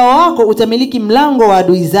 na uzao wako utamiliki mlango wa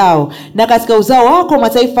adui zao, na katika uzao wako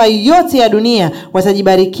mataifa yote ya dunia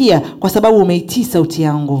watajibarikia, kwa sababu umeitii sauti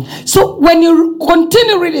yangu. So when you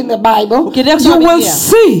continue reading the Bible, you will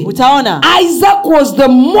see utaona Isaac was the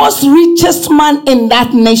most richest man in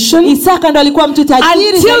that nation. Isaka ndo alikuwa mtu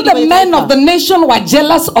tajiri zaidi, until the men of the nation were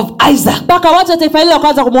jealous of Isaac. Mpaka watu wa taifa hilo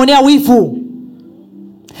wakaanza kumuonea wivu.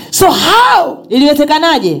 So how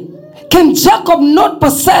iliwezekanaje can Jacob not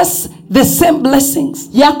possess the same blessings?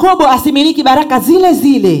 Yakobo asimiliki baraka zile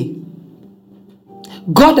zile.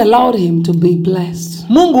 God allowed him to be blessed.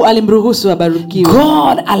 Mungu alimruhusu abarikiwe.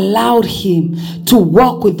 God allowed him to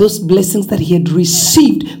walk with those blessings that he had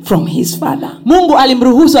received from his father. Mungu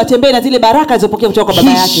alimruhusu atembee na zile baraka alizopokea kutoka kwa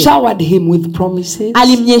baba yake. He showered him with promises.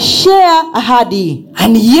 Alimnyeshea ahadi.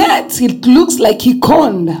 And yet it looks like he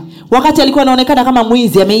conned. Wakati alikuwa anaonekana kama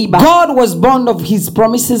mwizi ameiba. God was born of his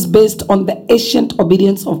promises based on the ancient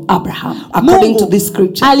obedience of Abraham, according to this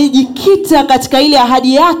scripture. Alijikita katika ile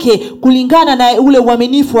ahadi yake kulingana na ule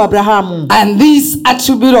uaminifu wa Abrahamu. And this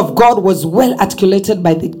attribute of God was well articulated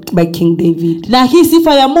by King David. Na hii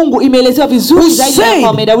sifa ya Mungu imeelezewa vizuri zaidi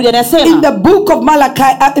na kwa Daudi. Anasema in the book of Malachi,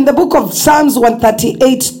 in the book of Psalms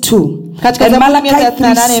 138:2, katika Malachi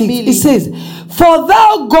 3:6, it says, "For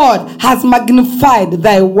thou, God, has magnified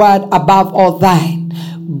thy word above all thine."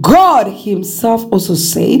 God himself also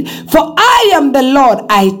said, "For I am the Lord,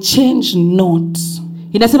 I change not."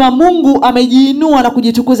 Inasema Mungu amejiinua na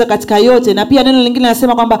kujitukuza katika yote, na pia neno lingine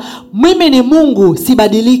linasema kwamba mimi ni Mungu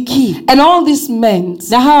sibadiliki. And all this meant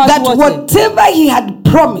that whatever he had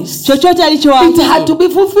promised, chochote alichoahidi, it had to be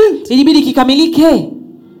fulfilled. Ilibidi kikamilike.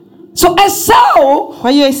 So Esau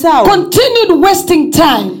continued wasting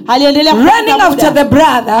time, running after the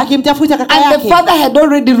brother, and the father had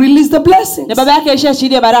already released the blessings.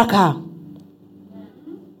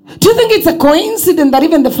 Do you think it's a coincidence that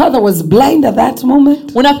even the father was blind at that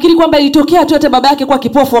moment? Unafikiri kwamba ilitokea tu hata baba yake kuwa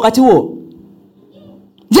kipofu wakati huo?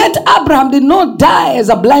 Yet Abraham did not die as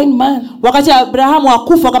a blind man. Wakati Abrahamu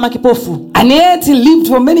hakufa kama kipofu. And yet he lived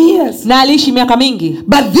for many years. Na aliishi miaka mingi.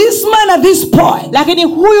 But this man at this point, lakini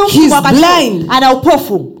huyu he's blind. Ana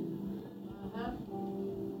upofu.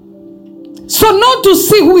 So not to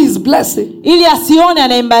see who is blessing, ili asione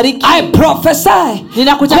anayembariki. I prophesy,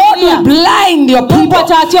 God will blind your people, so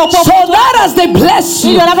that as they bless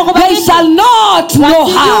you, they shall not know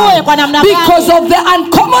how, because of the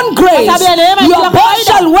uncommon grace. Your boy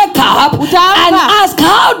shall wake up and ask,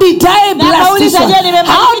 how did I bless this one?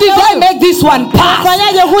 How did I make this one pass?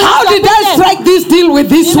 How did I strike this deal with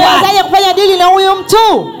this one?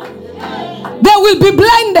 They will be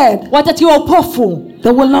blinded. Watatiwa upofu.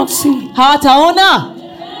 They will not see. Hawataona.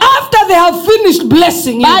 After they have finished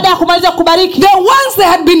blessing you, baada ya kumaliza kubariki, the ones they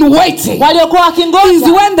had been waiting, waliokuwa wakingoja, is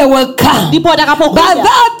when they will come. Ndipo watakapokuja. By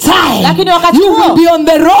that time, lakini wakati you will be on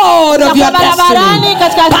the road of your destiny,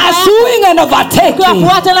 pursuing and overtaking.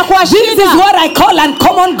 This is what I call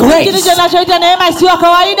uncommon grace.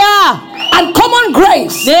 Uncommon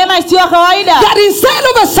grace. That instead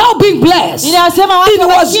of Esau being blessed, it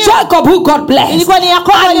was Jacob who got blessed. And God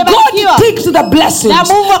takes the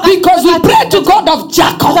blessings, because we pray to God of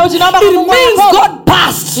Jacob. It means God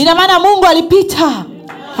passed. He passed.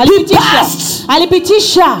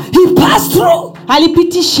 He passed through.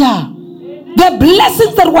 The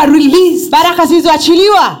blessings that were released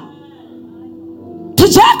to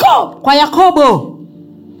Jacob. Kwa Yakobo.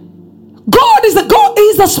 God is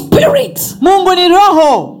a spirit. Mungu ni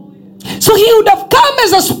roho. So he would have come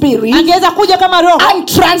as a spirit, angeweza kuja kama roho, and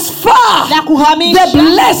transfer na kuhamisha the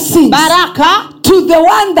blessings, baraka, to the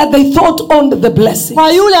one that they thought owned the blessing.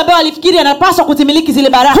 Kwa yule ambaye alifikiri anapaswa kutimiliki zile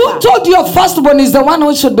baraka. Who told you your firstborn is the one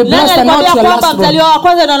who should be blessed and not your lastborn? Mzaliwa wa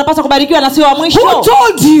kwanza ndio anapaswa kubarikiwa na sio wa mwisho. Who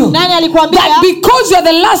told you nani alikwambia that because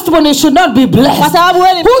you're the lastborn you should not be blessed? Kwa sababu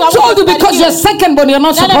wewe ni who told you because you're secondborn you're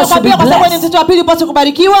not supposed to be blessed? Kwa sababu wewe ni mtoto wa pili upaswe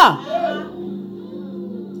kubarikiwa?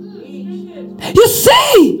 You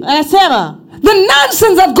see, anasema The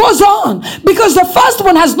nonsense that goes on because the first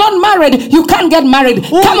one has not married, you can't get married.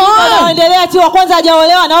 Come on.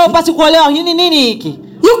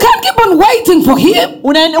 You can't keep on waiting for him.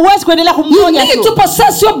 You need to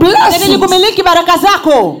possess your blessings.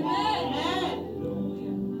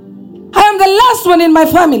 I am the last one in my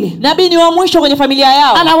family. And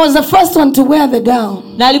I was the first one to wear the gown.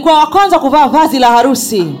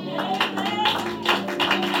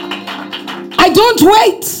 I don't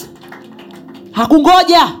wait.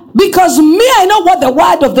 Because me, I know what the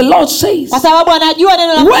word of the Lord says. When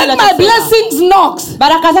my blessings knocks,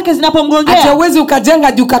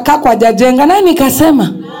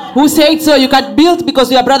 who said so? You can build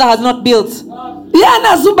because your brother has not built. They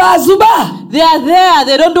are there,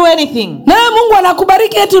 they don't do anything. And God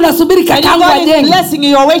is blessing you,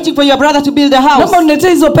 you are waiting for your brother to build a house. Bring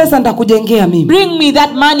me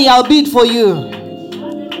that money, I'll build for you.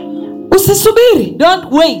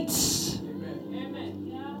 Don't wait.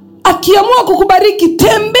 When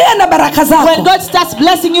God starts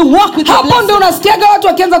blessing you, walk with your blessing.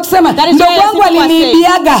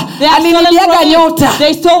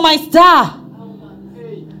 They stole my star.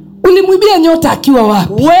 Where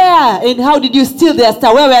and how did you steal their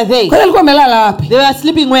star? Where were they? They were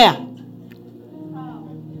sleeping where?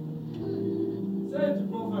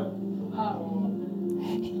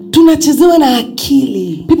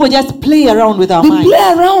 People just play around with our minds. They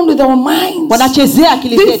play around with our minds.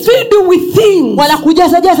 They feed you with things.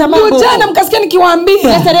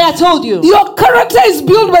 Yesterday I told you, your character is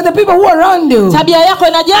built by the people who are around you. I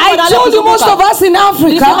told you most of us in Africa,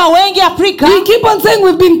 we keep on saying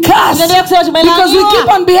we've been cursed because we keep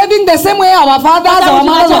on behaving the same way our fathers, our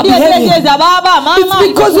mothers are behaving. It's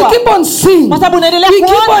because we keep on seeing, we keep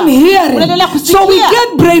on hearing, so we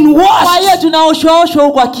get brainwashed.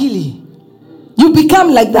 You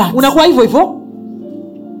become like that.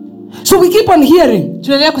 So we keep on hearing.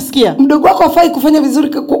 Mdogo wako hafai kufanya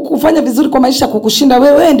vizuri kwa maisha kukushinda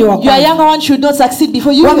wewe ndio wako. Your younger one should not succeed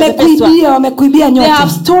before you. Wamekuibia nyota. They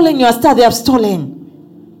have stolen your star, they have stolen.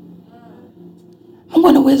 Mungu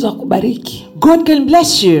ana uwezo wa kubariki. God can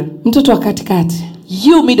bless you. Mtoto wa katikati.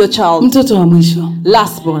 You middle child. Mtoto wa mwisho.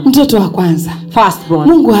 Last born. Mtoto wa kwanza. First born.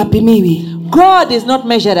 Mungu hapimiwi. God is not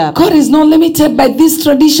measured up. God is not limited by these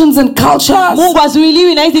traditions and cultures. Mungu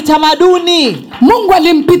hazuiliwi na hizi tamaduni. Mungu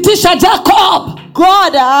alimpitisha Jacob.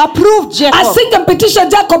 God approved Jacob. Asingempitisha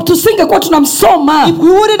Jacob tusinge kwa tunamsoma. If we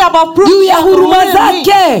wouldn't have approved juu ya huruma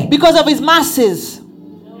zake. Because of his mercies.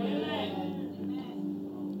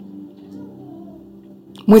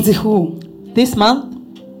 Mwezi huu, this month,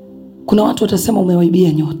 kuna watu watasema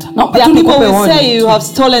umewaibia nyota. There are people will say you have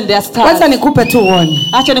stolen their stars. Wacha nikupe tu onyo.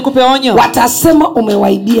 Acha nikupe onyo. Watasema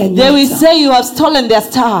umewaibia nyota. They will say you have stolen their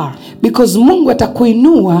star. Because Mungu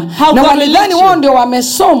atakuinua na walidhani wao ndio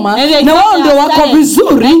wamesoma na wao ndio wako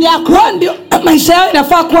vizuri, wao ndio maisha yao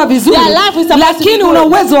inafaa kuwa vizuri, lakini una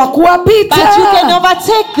uwezo wa kuwapita. But you can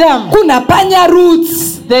overtake them. Kuna panya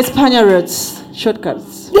routes. There's panya routes,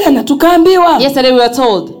 shortcuts. Jana tukaambiwa. Yesterday we were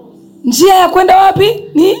told. Njia ya kwenda wapi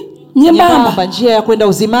ni nyembamba. Njia ya kwenda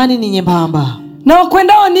uzimani ni nyembamba. Na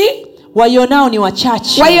wakwendao ni waionao ni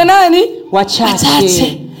wachache. Waionao ni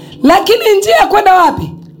wachache. Lakini njia ya kwenda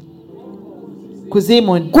wapi?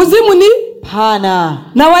 Kuzimu ni pana.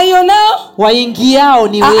 Na waionao waingiao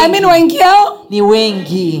ni wengi. Waingiao ni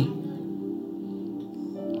wengi.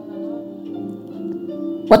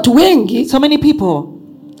 Watu wengi, so many people,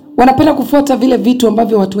 wanapenda kufuata vile vitu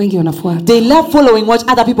ambavyo watu wengi wanafuata. They love following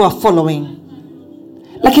what other people are following.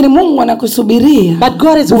 Lakini Mungu anakusubiria. But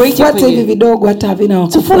God is waiting for you. Hivi vidogo hata havina wa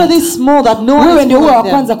to follow this small that no one is. Wewe ndio wa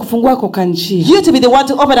kwanza kufungua kwa njia. You to be the one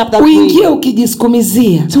to open up that way. Uingie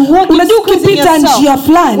ukijisukumizia. Unajua ukipita njia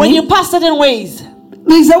fulani. When you pass certain ways.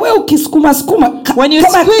 There is a way ukisukuma kama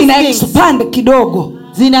ina expand kidogo.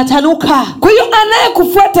 Zinatanuka. Kwa hiyo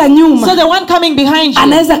anayekufuata nyuma. So the one coming behind you.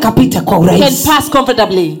 Anaweza kapita kwa urahisi. Can pass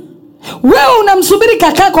comfortably. Wewe unamsubiri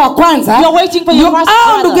kakako wa kwanza. You are waiting for your first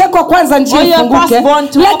brother. Ndugu yako wa kwanza njia ifunguke.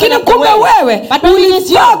 Lakini kumbe wewe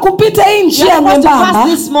ulifaa kupita hii njia nyembamba.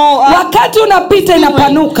 Wakati unapita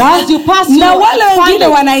inapanuka na wale wengine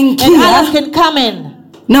wanaingia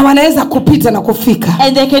na wanaweza kupita na kufika.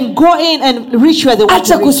 And they can go in and reach where they want to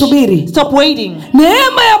reach. Acha kusubiri. Stop waiting.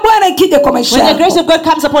 Neema ya Bwana ikija kwa maisha yako. When the grace of God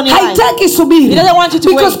comes upon your life. Haitaki subiri. It doesn't want you to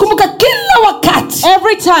wait. Because kumbuka kila wakati.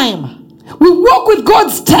 Every time. We walk with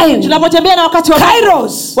God's time. Tunapotembea na wakati wa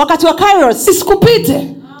Kairos. Wakati wa Kairos. Isikupite.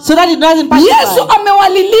 So that it doesn't pass. Yesu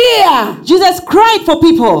amewalilia. Jesus cried for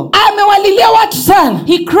people. Amewalilia watu sana.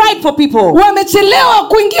 He cried for people. Wamechelewa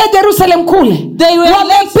kuingia Jerusalem kule. They were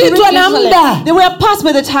wamepitwa na muda. They were past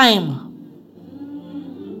by the time.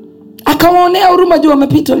 akawaonea huruma juu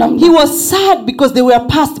wamepitwa na muda. He was sad because they were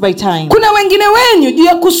passed by time. Kuna wengine wenyu juu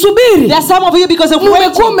ya kusubiri, There are some of you because of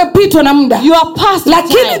waiting, umepitwa na muda, you are passed by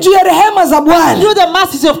lakini time. juu ya rehema za Bwana Through the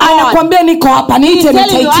mercies of God, anakuambia niko hapa, niite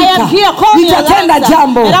nitaitika, nitatenda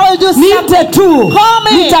jambo, niite tu,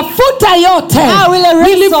 nitafuta yote.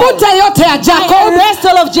 Nilifuta yote ya Jacob,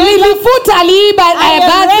 nilifuta aliiba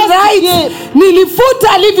birthright,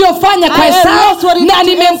 nilifuta alivyofanya kwa Esau, na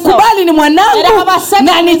nimemkubali ni mwanangu,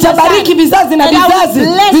 na nitabariki vizazi na vizazi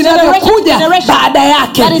vinavyokuja baada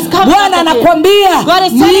yake. Bwana anakuambia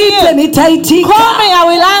niite nitaitika. Call me, I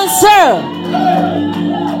will answer.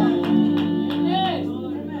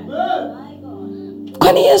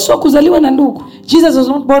 Kwani Yesu hakuzaliwa na ndugu? Jesus was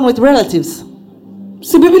not born with relatives.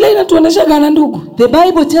 Si Biblia inatuonesha kana ndugu? The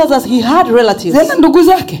Bible tells us he had relatives. Zena ndugu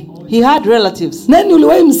zake. He had relatives. Nani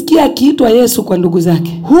uliwahi msikia akiitwa Yesu kwa ndugu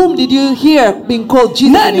zake? Whom did you hear being called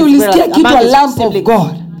Jesus? Nani ulisikia akiitwa Lamb of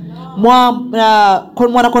God?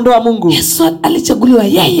 Mwana kondoo wa Mungu. Yesu alichaguliwa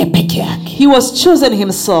yeye peke yake. He was chosen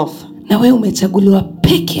himself. Na wewe umechaguliwa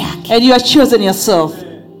peke yake. And you are chosen yourself.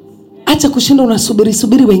 Acha kushinda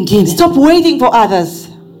unasubiri wengine. Stop waiting for others.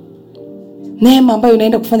 Neema ambayo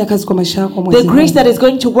inaenda kufanya kazi kwa maisha yako mwenyewe. The grace that is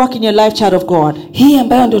going to work in your life, child of God. Hii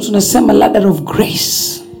ambayo ndio tunasema ladder of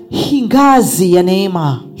grace. Hii ngazi ya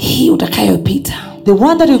neema. Hii utakayopita. The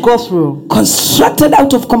one that you go through. Constructed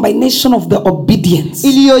out of combination of the obedience.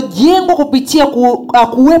 Iliyojengwa kupitia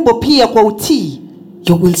kuwepo pia kwa utii.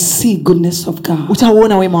 You will see goodness of God.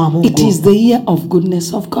 Utaona wema wa Mungu. It is the year of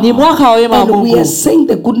goodness of God. Ni mwaka wa wema wa Mungu. And we are saying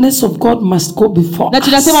the goodness of God must go before us. Na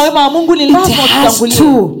tunasema wema wa Mungu ni lazima utangulie.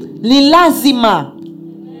 Ni lazima.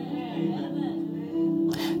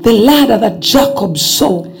 The ladder that Jacob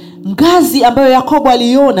saw, ngazi ambayo Yakobo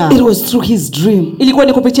aliona, it was through his dream. Ilikuwa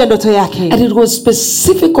ni kupitia ndoto yake. And it was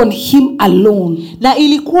specific on him alone. Na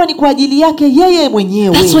ilikuwa ni kwa ajili yake yeye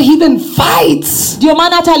mwenyewe. That's why he even fights. Ndio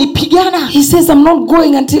maana hata alipigana. He says, I'm not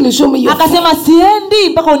going until you show me your Akasema siendi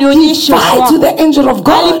mpaka unionyeshe. He fights with the angel of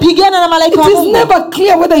God. Alipigana na malaika wa Mungu. It is never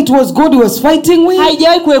clear whether it was God he was fighting with.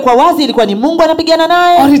 Haijawahi kuwekwa wazi ilikuwa ni Mungu anapigana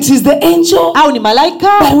naye. Or it is the angel. Au ni malaika.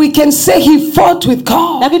 But we can say he fought with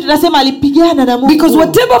God. Lakini tunasema alipigana na Mungu. Because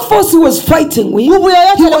whatever force he was fighting with, he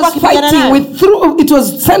was fighting with through, it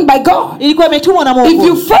was sent by God. Ilikuwa imetumwa na Mungu. If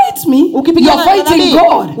you fight me, you're fighting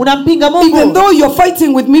God. Unampinga Mungu. Even though you're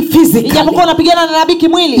fighting with me physically, ijapokuwa unapigana na nabii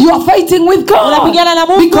kimwili, you are fighting with God. Unapigana na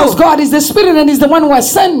Mungu. Because God is the Spirit and is the one who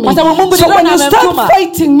has sent me. So when you start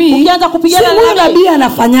fighting me, ukianza kupigana na nabii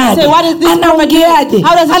anafanyaje? Anaongeaje?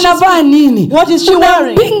 Anavaa nini? What is she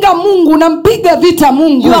wearing? Unampinga Mungu, unampiga vita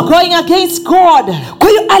Mungu. You are going against God. Kwa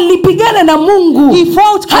hiyo alipigana na Mungu. He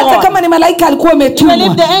fought God. Hata kama ni malaika alikuwa ametumwa,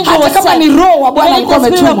 hata kama ni roho wa Bwana alikuwa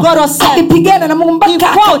ametumwa, alipigana na Mungu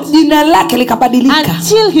mpaka jina lake likabadilika.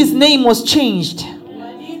 Until his name was changed.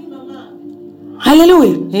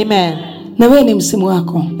 Hallelujah. Amen. Na wewe ni msimu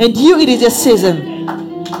wako. And you, it is your season.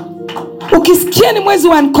 Ukisikia ni mwezi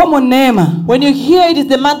wa uncommon neema, when you hear it is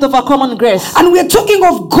the month of a common grace, and we are talking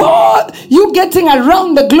of God, you getting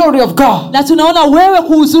around the glory of God, na tunaona wewe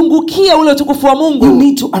kuuzungukia ule utukufu wa Mungu, you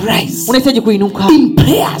need to arise. Unahitaji kuinuka in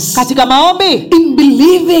prayers, katika maombi, in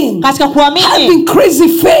believing, katika kuamini, having crazy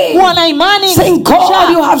faith, kuwa na imani, saying God,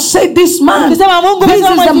 you have said this month, this is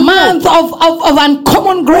the month of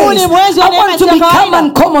uncommon grace. I want to become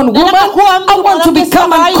uncommon woman, I want to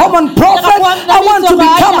become uncommon prophet, I want to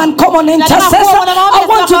become uncommon intercessor, I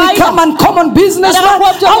want to become uncommon businessman, I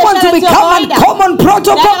want to become uncommon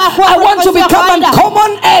protocol, I want to become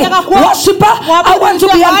uncommon worshiper, I want to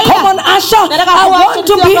be uncommon usher, I want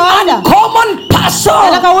to be uncommon person.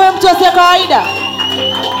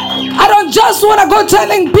 I don't just want to go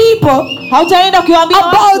telling people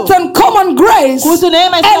about uncommon grace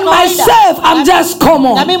and myself I'm just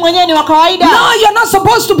common. No, you're not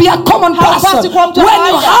supposed to be a common person. When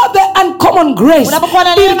you have the uncommon grace, it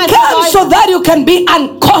comes so that you can be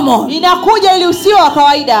uncommon.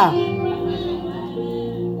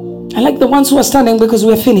 I like the ones who are standing because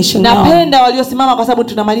we're finishing now.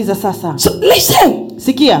 So listen.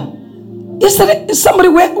 Yesterday, somebody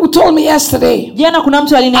who told me yesterday.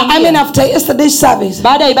 I mean after yesterday's service.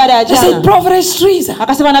 I said, Prophetess Trizah,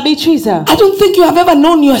 I don't think you have ever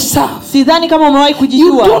known yourself. You don't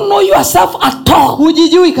know yourself at all. You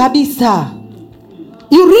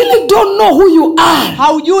really don't know who you are.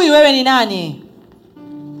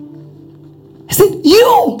 I said,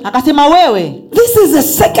 you. This is the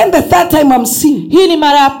second, the third time I'm seeing.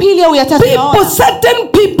 People, certain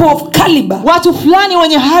people of caliber,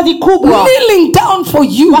 kneeling down for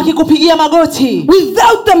you,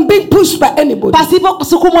 without them being pushed by anybody.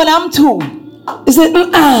 He said,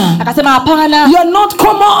 akasema hapana, you are not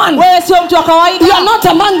common. wewe sio mtu wa kawaida. You are not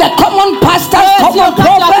among the common pastors, common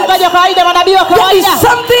prophets. There is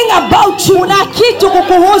something about you. Kuna kitu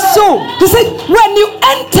kukuhusu. He said, when you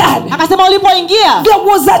entered, akasema ulipoingia, there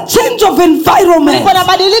was a change of environment. kuna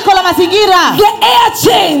badiliko la mazingira. The air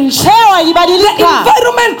changed. Hewa ilibadilika. The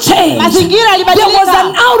environment changed. Mazingira ilibadilika. There was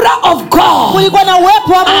an aura of God. Kulikuwa na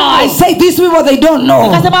uwepo wa Mungu. I say these people, they don't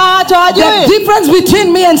know. Akasema watu hawajui. The difference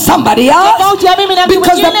between me and somebody else.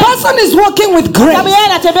 Because the person is walking with grace. But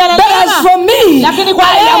as for me,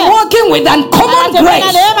 I am walking with uncommon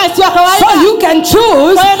grace. So you can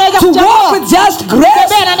choose to walk with just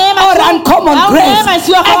grace or uncommon grace.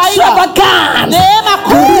 Extravagant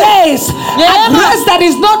grace. A grace that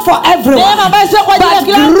is not for everyone. But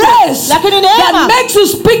grace that makes you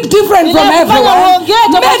speak different from everyone.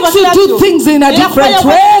 Makes you do things in a different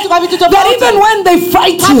way. That even when they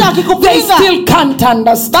fight you, they still can't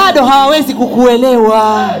understand.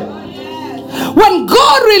 When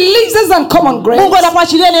God releases uncommon grace, the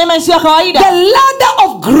ladder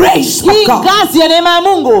of grace of God,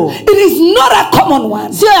 it is not a common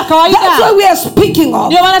one. That's what we are speaking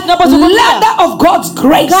of. Ladder of God's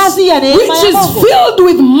grace, which is filled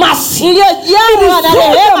with mercy. It is filled with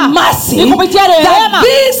mercy. That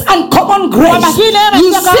this uncommon grace,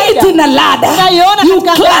 you sit in a ladder, you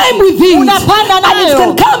climb with it, and it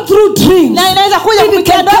can come through dreams, it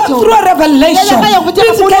can come through a revelation, it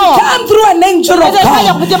can come through an angel of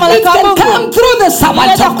God, it can come through the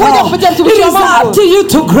servant of God. It is up to you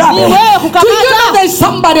to grab it. Do you know there is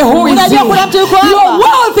somebody who is here? Your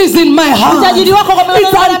wealth is in my hand.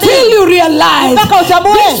 It's until you realize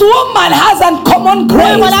this woman has uncommon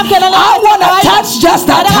grace. I want to touch just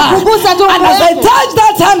that hand, and as I touch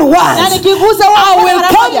that hand once, I will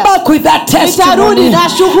come back with that testimony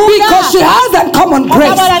because she has uncommon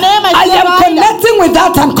grace. I am connecting with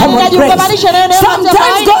that uncommon grace.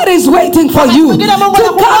 Sometimes God is waiting for you to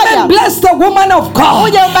come and bless the woman of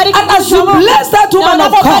God, and as you bless that woman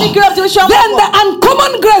of God, then the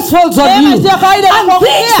uncommon grace falls on you, and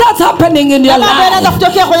things start happening in your life. That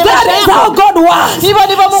is how God works.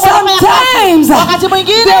 Sometimes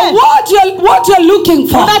what you're looking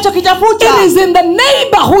for, it is in the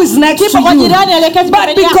neighbor who is next to you,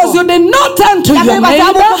 but because you did not turn to your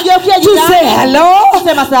neighbor to say hello or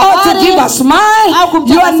to give a smile,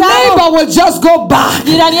 your neighbor will just go back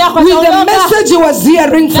with the message you was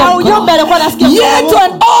hearing from God. Yet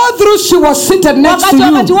when all through she was seated next to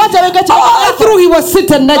you, all through he was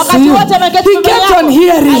seated next to you, he kept on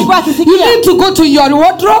hearing, you need to go to your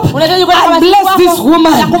wardrobe and bless this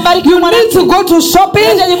woman. You need to go to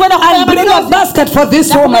shopping and bring a basket for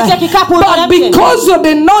this woman. But because you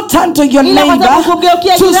did not turn to your neighbor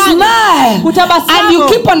to smile, and you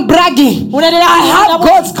keep on bragging, I have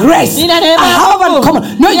God's grace, I have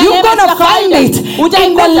uncommon. No, you're going to find it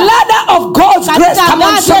in the ladder of God's grace. Come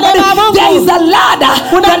on, somebody. There is a ladder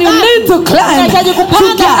that you need to climb to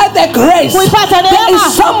get the grace. There is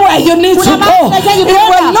somewhere you need to go. It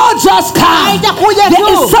will not just come.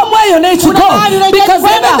 There is somewhere you need to go. Because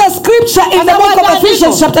even the scripture in the book of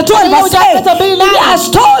Ephesians chapter 2 and verse 8, it has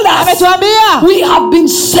told us we have been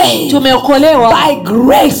saved by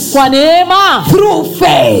grace through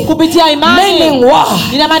faith. Meaning what?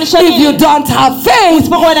 If you don't have faith,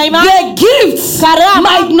 the gifts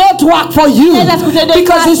might not work for you.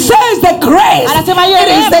 Because it says the grace, it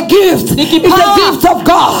is the gift. It's the gift of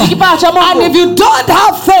God. And if you don't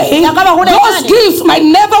have faith, those gifts might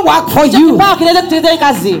never work for you.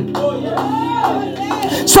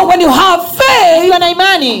 So when you have faith,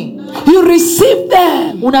 you receive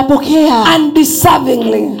them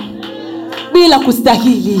undeservingly.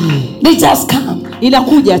 They just come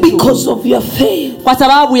because of your faith.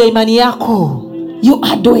 You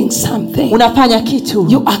are doing something.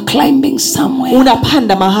 You are climbing somewhere.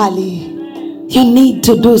 You need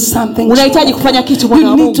to do something. You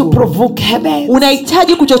need to provoke heaven.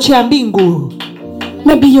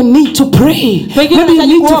 Maybe you need to pray. Maybe you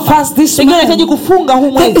need to fast this month.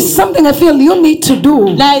 There is something I feel you need to do.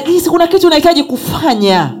 Let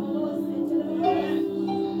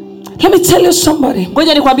me tell you somebody. When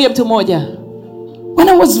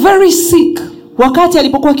I was very sick,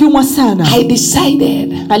 I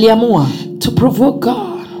decided to provoke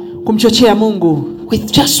God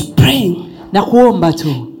with just praying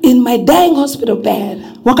in my dying hospital bed.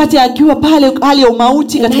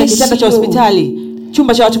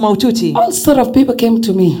 All sort of people came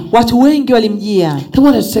to me. They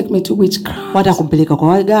wanted to take me to witchcraft.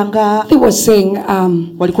 They were saying,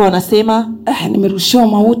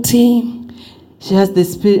 she has the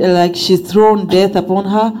spirit, like she's thrown death upon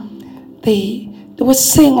her. They They were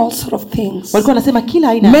saying all sort of things. Walikuwa wanasema kila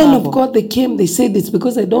aina ya Men mambo. of God, they came, they said it's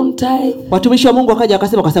because I don't tithe. Watumishi wa Mungu wakaja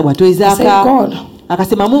wakasema kwa sababu hatoi zaka. God,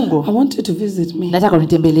 akasema Mungu, I want you to visit me. Nataka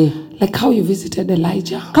unitembelee. Like how you visited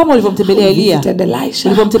Elijah. Kama ulivyomtembelea Elia.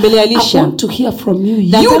 Ulivyomtembelea Elisha. I want to hear from you.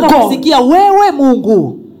 Nataka kusikia wewe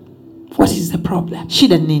Mungu. What is the problem?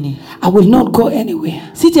 Shida ni nini? I will not go anywhere.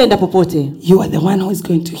 Sitaenda popote. You are the one who is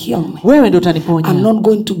going to heal me. Wewe ndio utaniponya. I'm not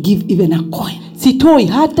going to give even a coin. Sitoi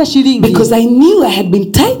hata shilingi. Because I knew I had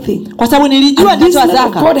been tithing. Kwa sababu nilijua nitatoa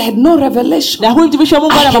zaka. God had no revelation. Na huyu mtumishi wa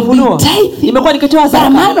Mungu ana mafunuo. Nimekuwa nikitoa zaka.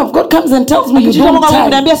 But a man of God comes and tells me you don't tithe.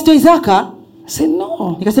 Ananiambia sitoi zaka. I said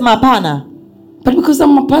no. Nikasema hapana. But because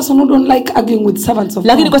I'm a person who don't like arguing with servants of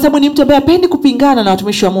God. Lakini kwa sababu ni mtu ambaye hapendi kupingana na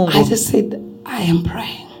watumishi wa Mungu. I just said I am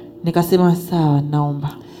praying. Nikasema sawa, naomba.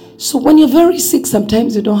 So when you're very sick,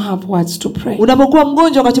 sometimes you don't have words to pray. Unapokuwa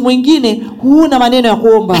mgonjwa wakati mwingine huna maneno ya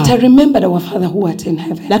kuomba. But I remembered our Father who art in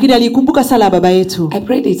heaven. Lakini alikumbuka sala ya baba yetu. I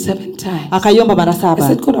prayed it 7 times. Akaiomba mara 7. I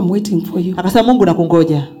said, God, I'm waiting for you. Akasema Mungu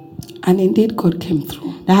nakungoja. And indeed God came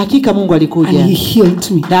through. Na hakika Mungu alikuja. And he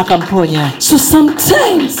healed me. Na akamponya. So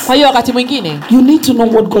sometimes kwa hiyo wakati mwingine you need to know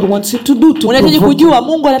what God wants you to do to unahitaji kujua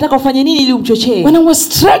Mungu anataka ufanye nini ili umchochee. When I was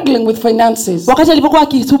struggling with finances, wakati alipokuwa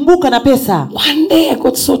akisumbuka na pesa, one day I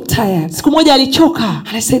got so tired. Siku moja alichoka.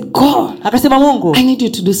 And I said, God, akasema Mungu, I need you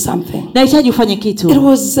to do something. Nahitaji ufanye kitu. It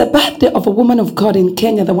was a birthday of a woman of God in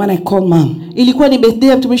Kenya, the one I call mom. Ilikuwa ni birthday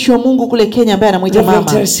ya mtumishi wa Mungu kule Kenya ambaye anamuita mama.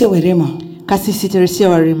 Prophetess Trizah. Kasisi Trizah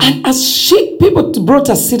wa Rima. And as people brought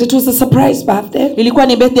us, it was a surprise birthday. Ilikuwa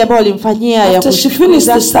ni birthday ambayo walimfanyia ya After she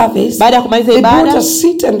finished the service, baada ya kumaliza ibada, they brought a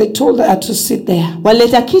seat and they told her to sit there.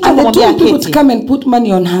 Waleta kiti and kumwambia they told people kiti. to come and put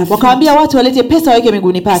money on her feet. Wakaambia watu walete pesa waweke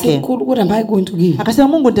miguuni pake. I said, God, what am I going to give? Akasema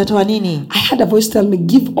Mungu nitatoa nini? I had a voice tell me,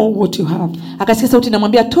 give all what you have. Akasikia sauti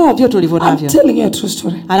inamwambia toa vyote ulivyonavyo. I'm telling you a true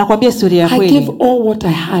story. Anakuambia historia ya kweli. I gave all what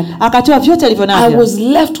I had. Akatoa vyote alivyonavyo. I was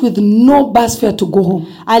left with no bus fare to go home.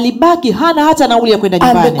 Alibaki hana hata nauli ya kwenda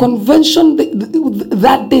nyumbani. And the convention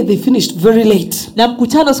that day they finished very late. Na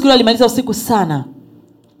mkutano siku ile alimaliza usiku sana.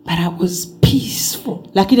 But I was peaceful.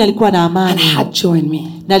 Lakini alikuwa na amani. And had joy in me.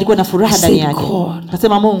 Na alikuwa na furaha ndani yake.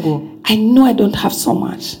 Akasema Mungu, I know I don't have so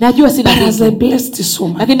much. Najua sina but as I blessed you so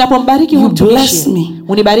much. Lakini napombariki you bless me.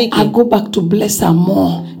 Unibariki. I'll go back to bless her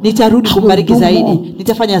more. Nitarudi kumbariki zaidi.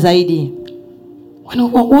 Nitafanya zaidi. When we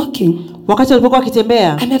were walking, wakati walipokuwa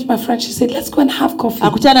wakitembea, I met my friend. She said, "Let's go and have coffee."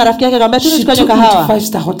 Akutana na rafiki yake akamwambia tukanywe kahawa.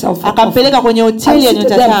 Akampeleka kwenye hoteli ya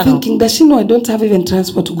nyota 5. Thinking that she know I don't have even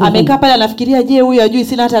transport to go. Amekaa pale anafikiria, je, huyu ajui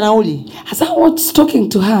sina hata nauli. As I was talking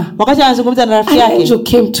to her, wakati anazungumza na rafiki yake, an angel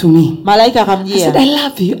came to me. Malaika akamjia. I said, "I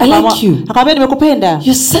love you. I like you." Akamwambia nimekupenda.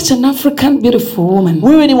 You're such an African beautiful woman.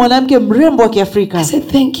 Wewe ni mwanamke mrembo wa Kiafrika. I said,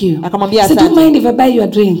 "Thank you." Akamwambia asante. I said, "Do you mind if I buy you a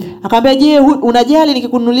drink?" Akamwambia, je, unajali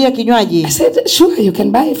nikikununulia kinywaji? I said, "Sure, you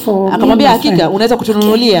can buy for." Akamwambia hakika unaweza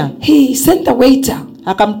kutununulia. He sent a waiter.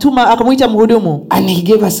 Akamuita mhudumu. And he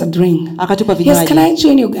gave us a drink. Akatupa vinywaji. Yes, can I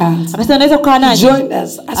join you guys? Akasema naweza kukaa nanyi. Join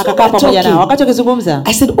us. Akakaa pamoja nao. Wakati wakizungumza,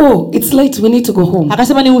 I said, "Oh, it's late, we need to go home."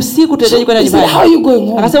 Akasema ni usiku tunahitaji kwenda nyumbani. How are you going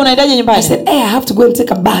home? Akasema unaendaje nyumbani? I said, "Hey, I have to go and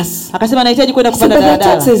take a bus." Akasema nahitaji kwenda kupanda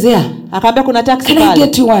daladala. Akamwambia kuna taxi pale. Can I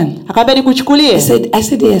get you one? Akamwambia nikuchukulie. I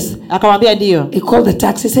said yes. Akamwambia ndio. He called the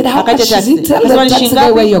taxi. He said, "How much is it?" Tell the taxi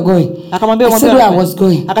guy where you're going. Akamwambia I said where I was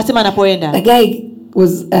going. Akasema anapoenda. The guy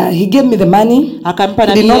was he gave me the money. Akampa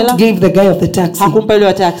na hela. He did not hela. give the guy of the taxi. Hakumpa yule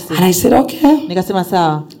wa taxi. And I said, "Okay." Nikasema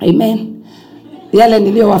sawa. Amen. Yale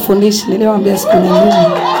niliyowafundisha, niliyowaambia siku nyingine.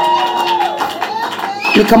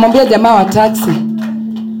 Nikamwambia jamaa wa taxi,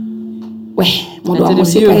 "We, mundu wa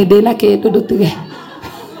musika edena ke dodotige."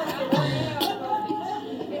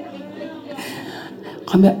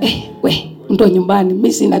 Kambia, "We, mtu nyumbani,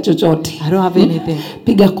 mimi sina chochote. I don't have anything."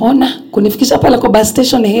 Piga kona, kunifikisha pale kwa bus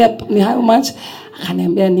station ni how much?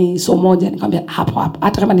 Akaniambia ni so moja. Nikamwambia hapo.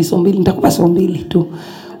 Hata kama ni so mbili nitakupa so mbili tu.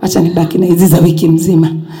 Acha nibaki na hizi za wiki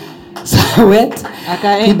mzima. So I went.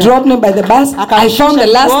 He dropped me by the bus. I found the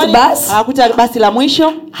last bus. Akakuta basi la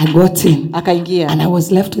mwisho. I got in. Akaingia. And I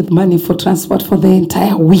was left with money for transport for the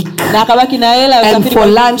entire week. Na akabaki na hela ya usafiri for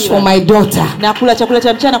lunch for my daughter. Na kula chakula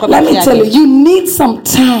cha mchana kwa baba yake. Let me tell you, you need some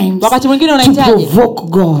time. Wakati mwingine unahitaji provoke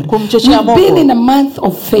God. Kumchochea Mungu. We've been in a month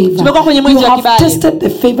of favor. Tumekuwa kwenye mwezi wa kibali. You have tested the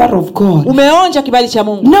favor of God. Umeonja kibali cha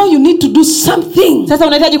Mungu. Now you need to do something. Sasa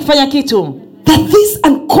unahitaji kufanya kitu. That this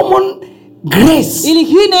uncommon grace, ili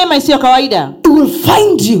hii neema isiyo kawaida, it will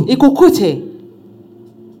find you, ikukute.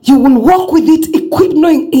 You will walk with it equipped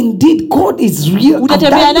knowing indeed God is real.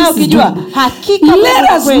 Utatembea nayo ukijua hakika.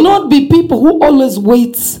 Let us not be people who always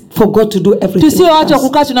waits for God to do everything. Tusio watu wa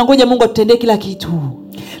kukaa tunangoja Mungu atutendee kila kitu.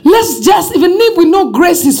 let's just, even if we know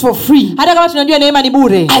grace is for free, hata kama tunajua neema ni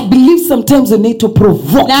bure, I believe sometimes you need to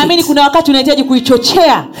provoke. Naamini kuna wakati unahitaji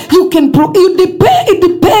kuichochea. It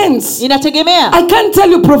depends. Inategemea. I can't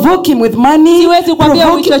tell you provoke him with money. Siwezi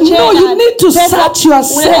kuambia uichochee. No, you need to search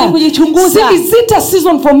yourself. Kujichunguza. Is it a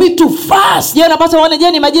season for me to fast? Je, unapaswa uone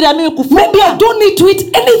je ni majira ya mimi kufunga? Maybe I don't need to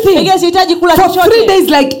eat anything. Pengine sihitaji kula chochote. For 3 days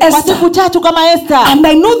like Esther. Kwa siku 3 kama Esther. And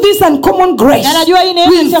I know this uncommon grace. Na najua hii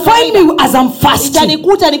neema will find me as I'm fasting.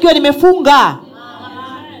 Itanikuta nikiwa nimefunga.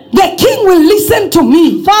 The king will listen to me.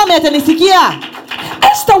 Mfalme atanisikia.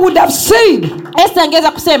 Esther would have said, Esther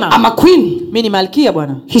angeza kusema, I'm a queen. Mimi ni malkia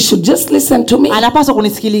bwana. He should just listen to me. Anapaswa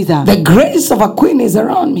kunisikiliza. The grace of a queen is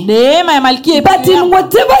around me. Neema ya malkia. But in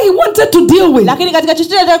whatever he wanted to deal with, lakini katika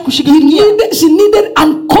chochote anataka kushughulikia, she needed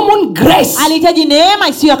uncommon grace. Alihitaji neema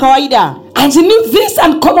isiyo ya kawaida. And she knew this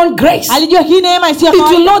uncommon grace. Alijua hii neema isiyo ya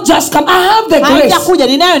kawaida. It will not just come. I have the grace. Haitakuja,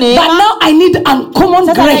 ninayo neema. But now I need uncommon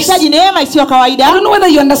grace. Nahitaji neema isiyo ya kawaida. I don't know whether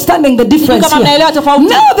you're understanding the difference kama mnaelewa tofauti.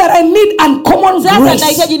 Now that I need uncommon grace,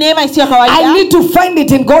 nahitaji neema isiyo ya kawaida. I need to find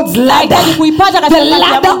it in God's ladder. Nahitaji kuipata katika the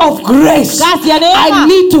ladder of grace. Kasi ya neema. I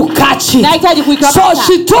need to catch it. Nahitaji kuikamata. So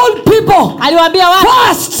she told people, aliwaambia watu,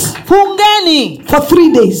 fast. Fungeni For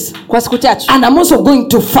 3 days. Kwa siku 3. And I'm also going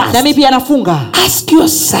to fast. Na mimi pia nafunga. Ask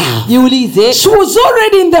yourself. Jiulize. She was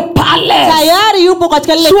already in the palace. Tayari yupo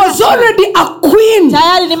katika lile. She was already a queen.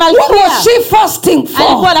 Tayari ni malkia. What was she fasting for?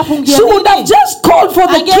 Alikuwa anafungia. She would have just called for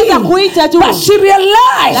the king. Kuita tu. But she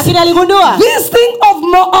realized. Lakini aligundua. This thing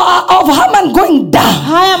of Haman going down.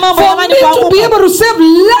 Haya mambo for me to be able to save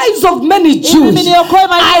lives of many Jews,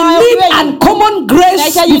 I need uncommon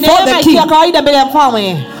grace before the king.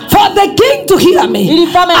 For the king to hear me,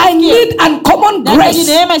 I need uncommon grace.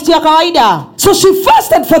 So she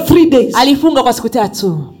fasted for 3 days. Alifunga kwa siku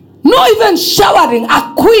 3. No even showering. A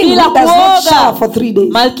queen does not shower for 3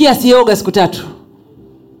 days. Malkia sioga siku 3.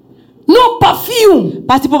 No perfume.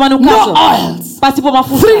 Pasipo manukato. No oils. Pasipo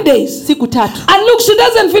mafuta. 3 days. Siku 3. And look, she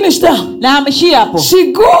doesn't finish there. Na ameshia hapo.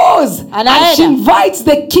 She goes and she invites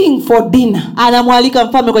the king for dinner. Anamwalika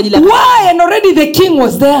mfalme kwa ajili ya. Why? And already the king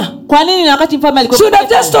was there. Kwa nini na wakati mfalme alikuwa? She would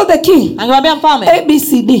have just told the king. Angemwambia mfalme.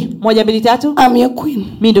 ABCD. 1 2 3. I'm your queen.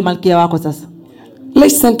 Mimi ndo malkia wako sasa.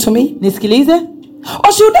 Listen to me. Nisikilize.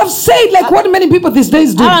 Or she would have said like what many people these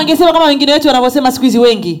days do. Angesema kama wengine wetu wanavyosema siku hizi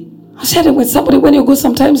wengi. Sharing with somebody when you go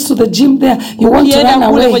sometimes to the gym there, you want to run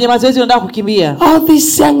away. Kwenye mazoezi unataka kukimbia. All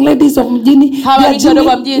these young ladies of mjini,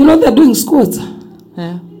 you know they're doing squats.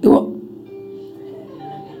 Yeah.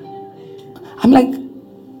 I'm like,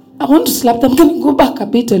 I want to slap them. Can you go back a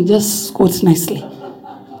bit and just squat nicely?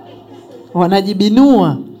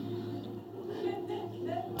 Wanajibinua.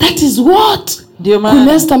 That is what Queen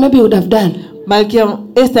Esther maybe would have done. Malkia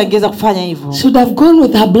Esther angeweza kufanya hivyo. Should have gone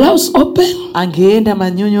with her blouse open. Angeenda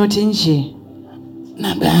manyonyo yote nje.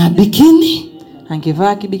 Na bikini.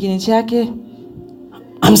 Angevaa kibikini chake.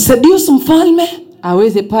 Amseduce mfalme.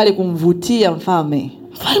 Aweze pale kumvutia mfalme.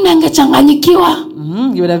 Mfalme angechanganyikiwa.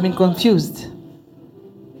 You would have been confused.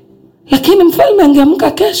 Lakini mfalme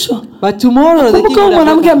angeamka kesho. But tomorrow the king would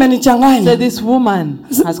mwanamke amenichanganya. So this woman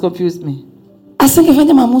has confused me.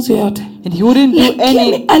 Asingefanya maamuzi yote. And he wouldn't do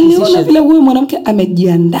any aliona vile huyu mwanamke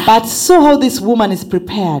amejiandaa. But so how this woman is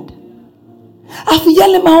prepared. Afu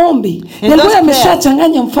yale maombi yalikuwa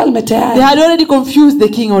yameshachanganya mfalme tayari. They had already confused the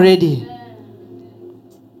king already.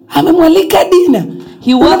 Amemwalika dina.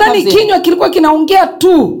 Unadhani kinywa kilikuwa kinaongea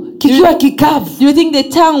tu kikiwa kikavu? Do you think the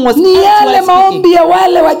tongue was ni yale maombi ya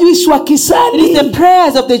wale wajuishi wa kisani? It is the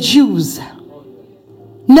prayers of the Jews.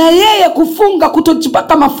 Na yeye kufunga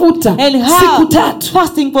kutojipaka mafuta siku 3.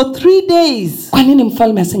 Fasting for 3 days. Kwa nini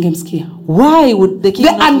mfalme asingemsikia? Why would the king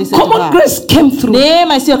not listen to her? The uncommon grace came through.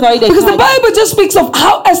 Neema isiyo kawaida. Because the Bible just speaks of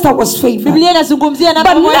how Esther was favored. Biblia inazungumzia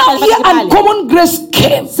namna But now here uncommon grace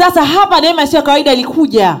came. Sasa hapa neema isiyo kawaida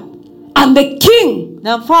ilikuja. And the king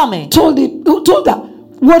na mfalme told her,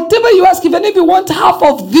 whatever you ask, even if you want half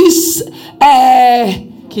of this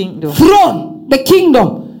kingdom, throne, the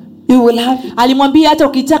kingdom, you will have it. Alimwambia hata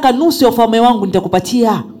ukitaka nusu ya ufalme wangu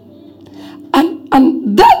nitakupatia.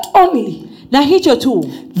 And that only, na hicho tu,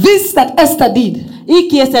 this that Esther did,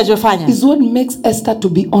 hiki Esther alifanya, is what makes Esther to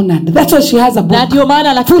be honored. That's why she has a book. Na ndio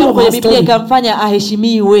maana na kitabu kwenye Biblia ikamfanya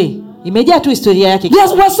aheshimiwe. Imejaa tu historia yake. There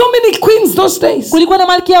were so many queens those days. Kulikuwa na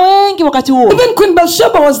malkia wengi wakati huo. Even Queen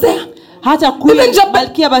Bathsheba was there. Hata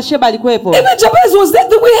malkia Bathsheba alikuwepo. Even Jabez was there.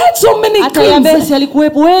 We had so many queens. Hata Jabez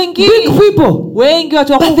alikuwepo wengi. Big people. Wengi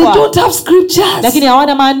watu wakubwa. But they don't have scriptures. Lakini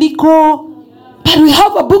hawana maandiko. But we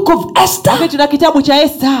have a book of Esther. Lakini tuna kitabu cha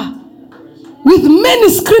Esther. With many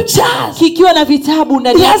scriptures. Kikiwa na vitabu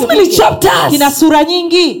ndani yake. It has many chapters. Kina sura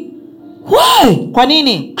nyingi. Why? Kwa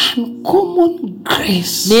nini? Uncommon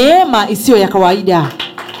grace. Neema isiyo ya kawaida.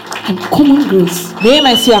 Uncommon grace.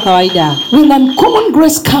 Neema isiyo ya kawaida. When uncommon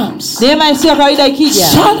grace comes, neema isiyo ya kawaida ikija,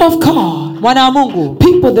 child of God, mwana wa Mungu,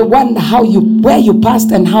 people they wonder where you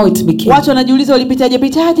passed and how it became. Watu wanajiuliza ulipitaje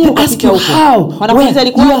ukafika huko. Wanakuuliza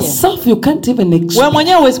ilikuwaje? Yourself you can't even explain. Wewe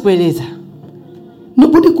mwenyewe huwezi kueleza.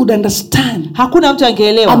 Nobody could understand. Hakuna mtu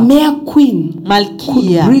angeelewa. A mere queen, malkia,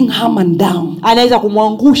 could bring Haman down. Anaweza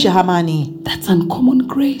kumwangusha Hamani. That's uncommon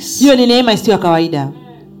grace. Hiyo ni neema isiyo ya kawaida.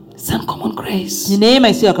 It's uncommon grace. Ni neema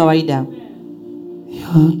isiyo ya kawaida.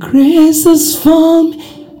 Your grace is for me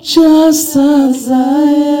just as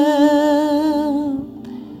I am,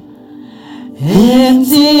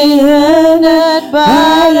 empty-handed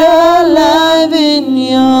but alive in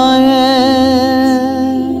your hand.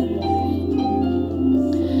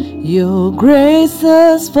 Your grace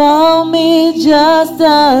has found me just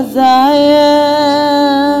as I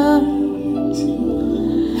am.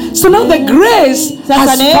 So now the grace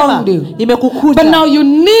has found you. But now you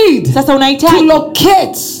need to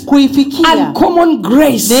locate uncommon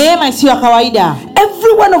grace. Neema isiyo kawaida.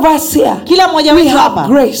 Every one of us here, kila mmoja wetu hapa,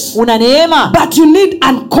 grace. Una neema. But you need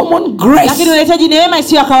uncommon grace. Lakini unahitaji neema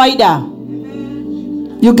isiyo kawaida.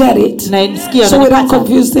 You get it? So we don't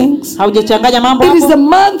confuse things. Haujachanganya mambo hapo. It is the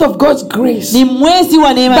month of God's grace. Ni mwezi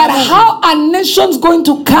wa neema. But how are nations going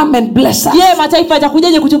to come and bless us? Je, mataifa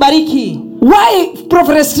yatakujaje kutubariki? Why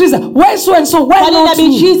Prophetess Trizah? Why so and so? Why not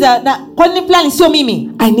me? Kwa nini fulani sio mimi?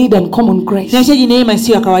 I need uncommon grace. Nahitaji neema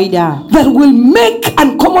isiyo ya kawaida. That will make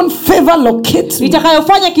uncommon favor locate me.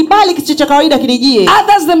 Itakayofanya kibali kisicho cha kawaida kinijie.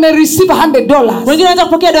 Others they may receive $100. Wengine wanaweza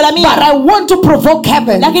kupokea $100. But I want to provoke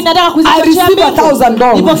heaven. Lakini nataka kuzichochea mbingu. I receive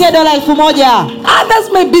 $1,000. Nipokee $1,000.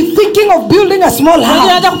 Others may be thinking of building a small house.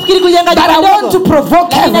 Wengine wanaweza kufikiri kujenga nyumba ndogo. But I want to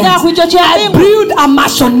provoke heaven. Nataka kuichochea mbingu. I build a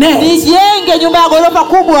maisonette. Nijenge nyumba ya ghorofa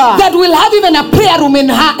kubwa. That will have even a prayer room in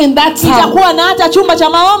that house. Itakuwa na hata chumba cha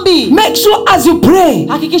maombi. Make sure as you pray,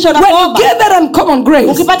 hakikisha unapoomba, when you gather uncommon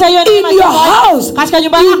grace, ukipata hiyo neema in your house, katika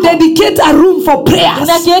nyumba yako, you dedicate a room for prayers,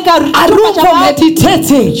 unakiweka a room for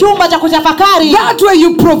meditating, chumba cha kutafakari. That way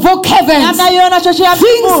you provoke heaven.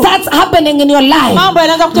 Things start happening in your life.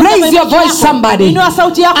 Raise your voice, somebody.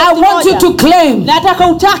 I want you to claim. I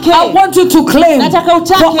want you to claim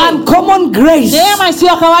for uncommon grace.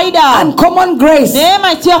 Uncommon grace.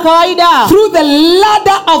 Through the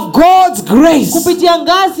ladder of God's grace,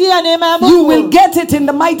 you will get it in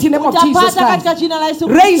the mighty name of Jesus Christ.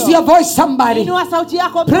 Raise your voice, somebody.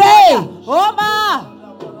 Pray.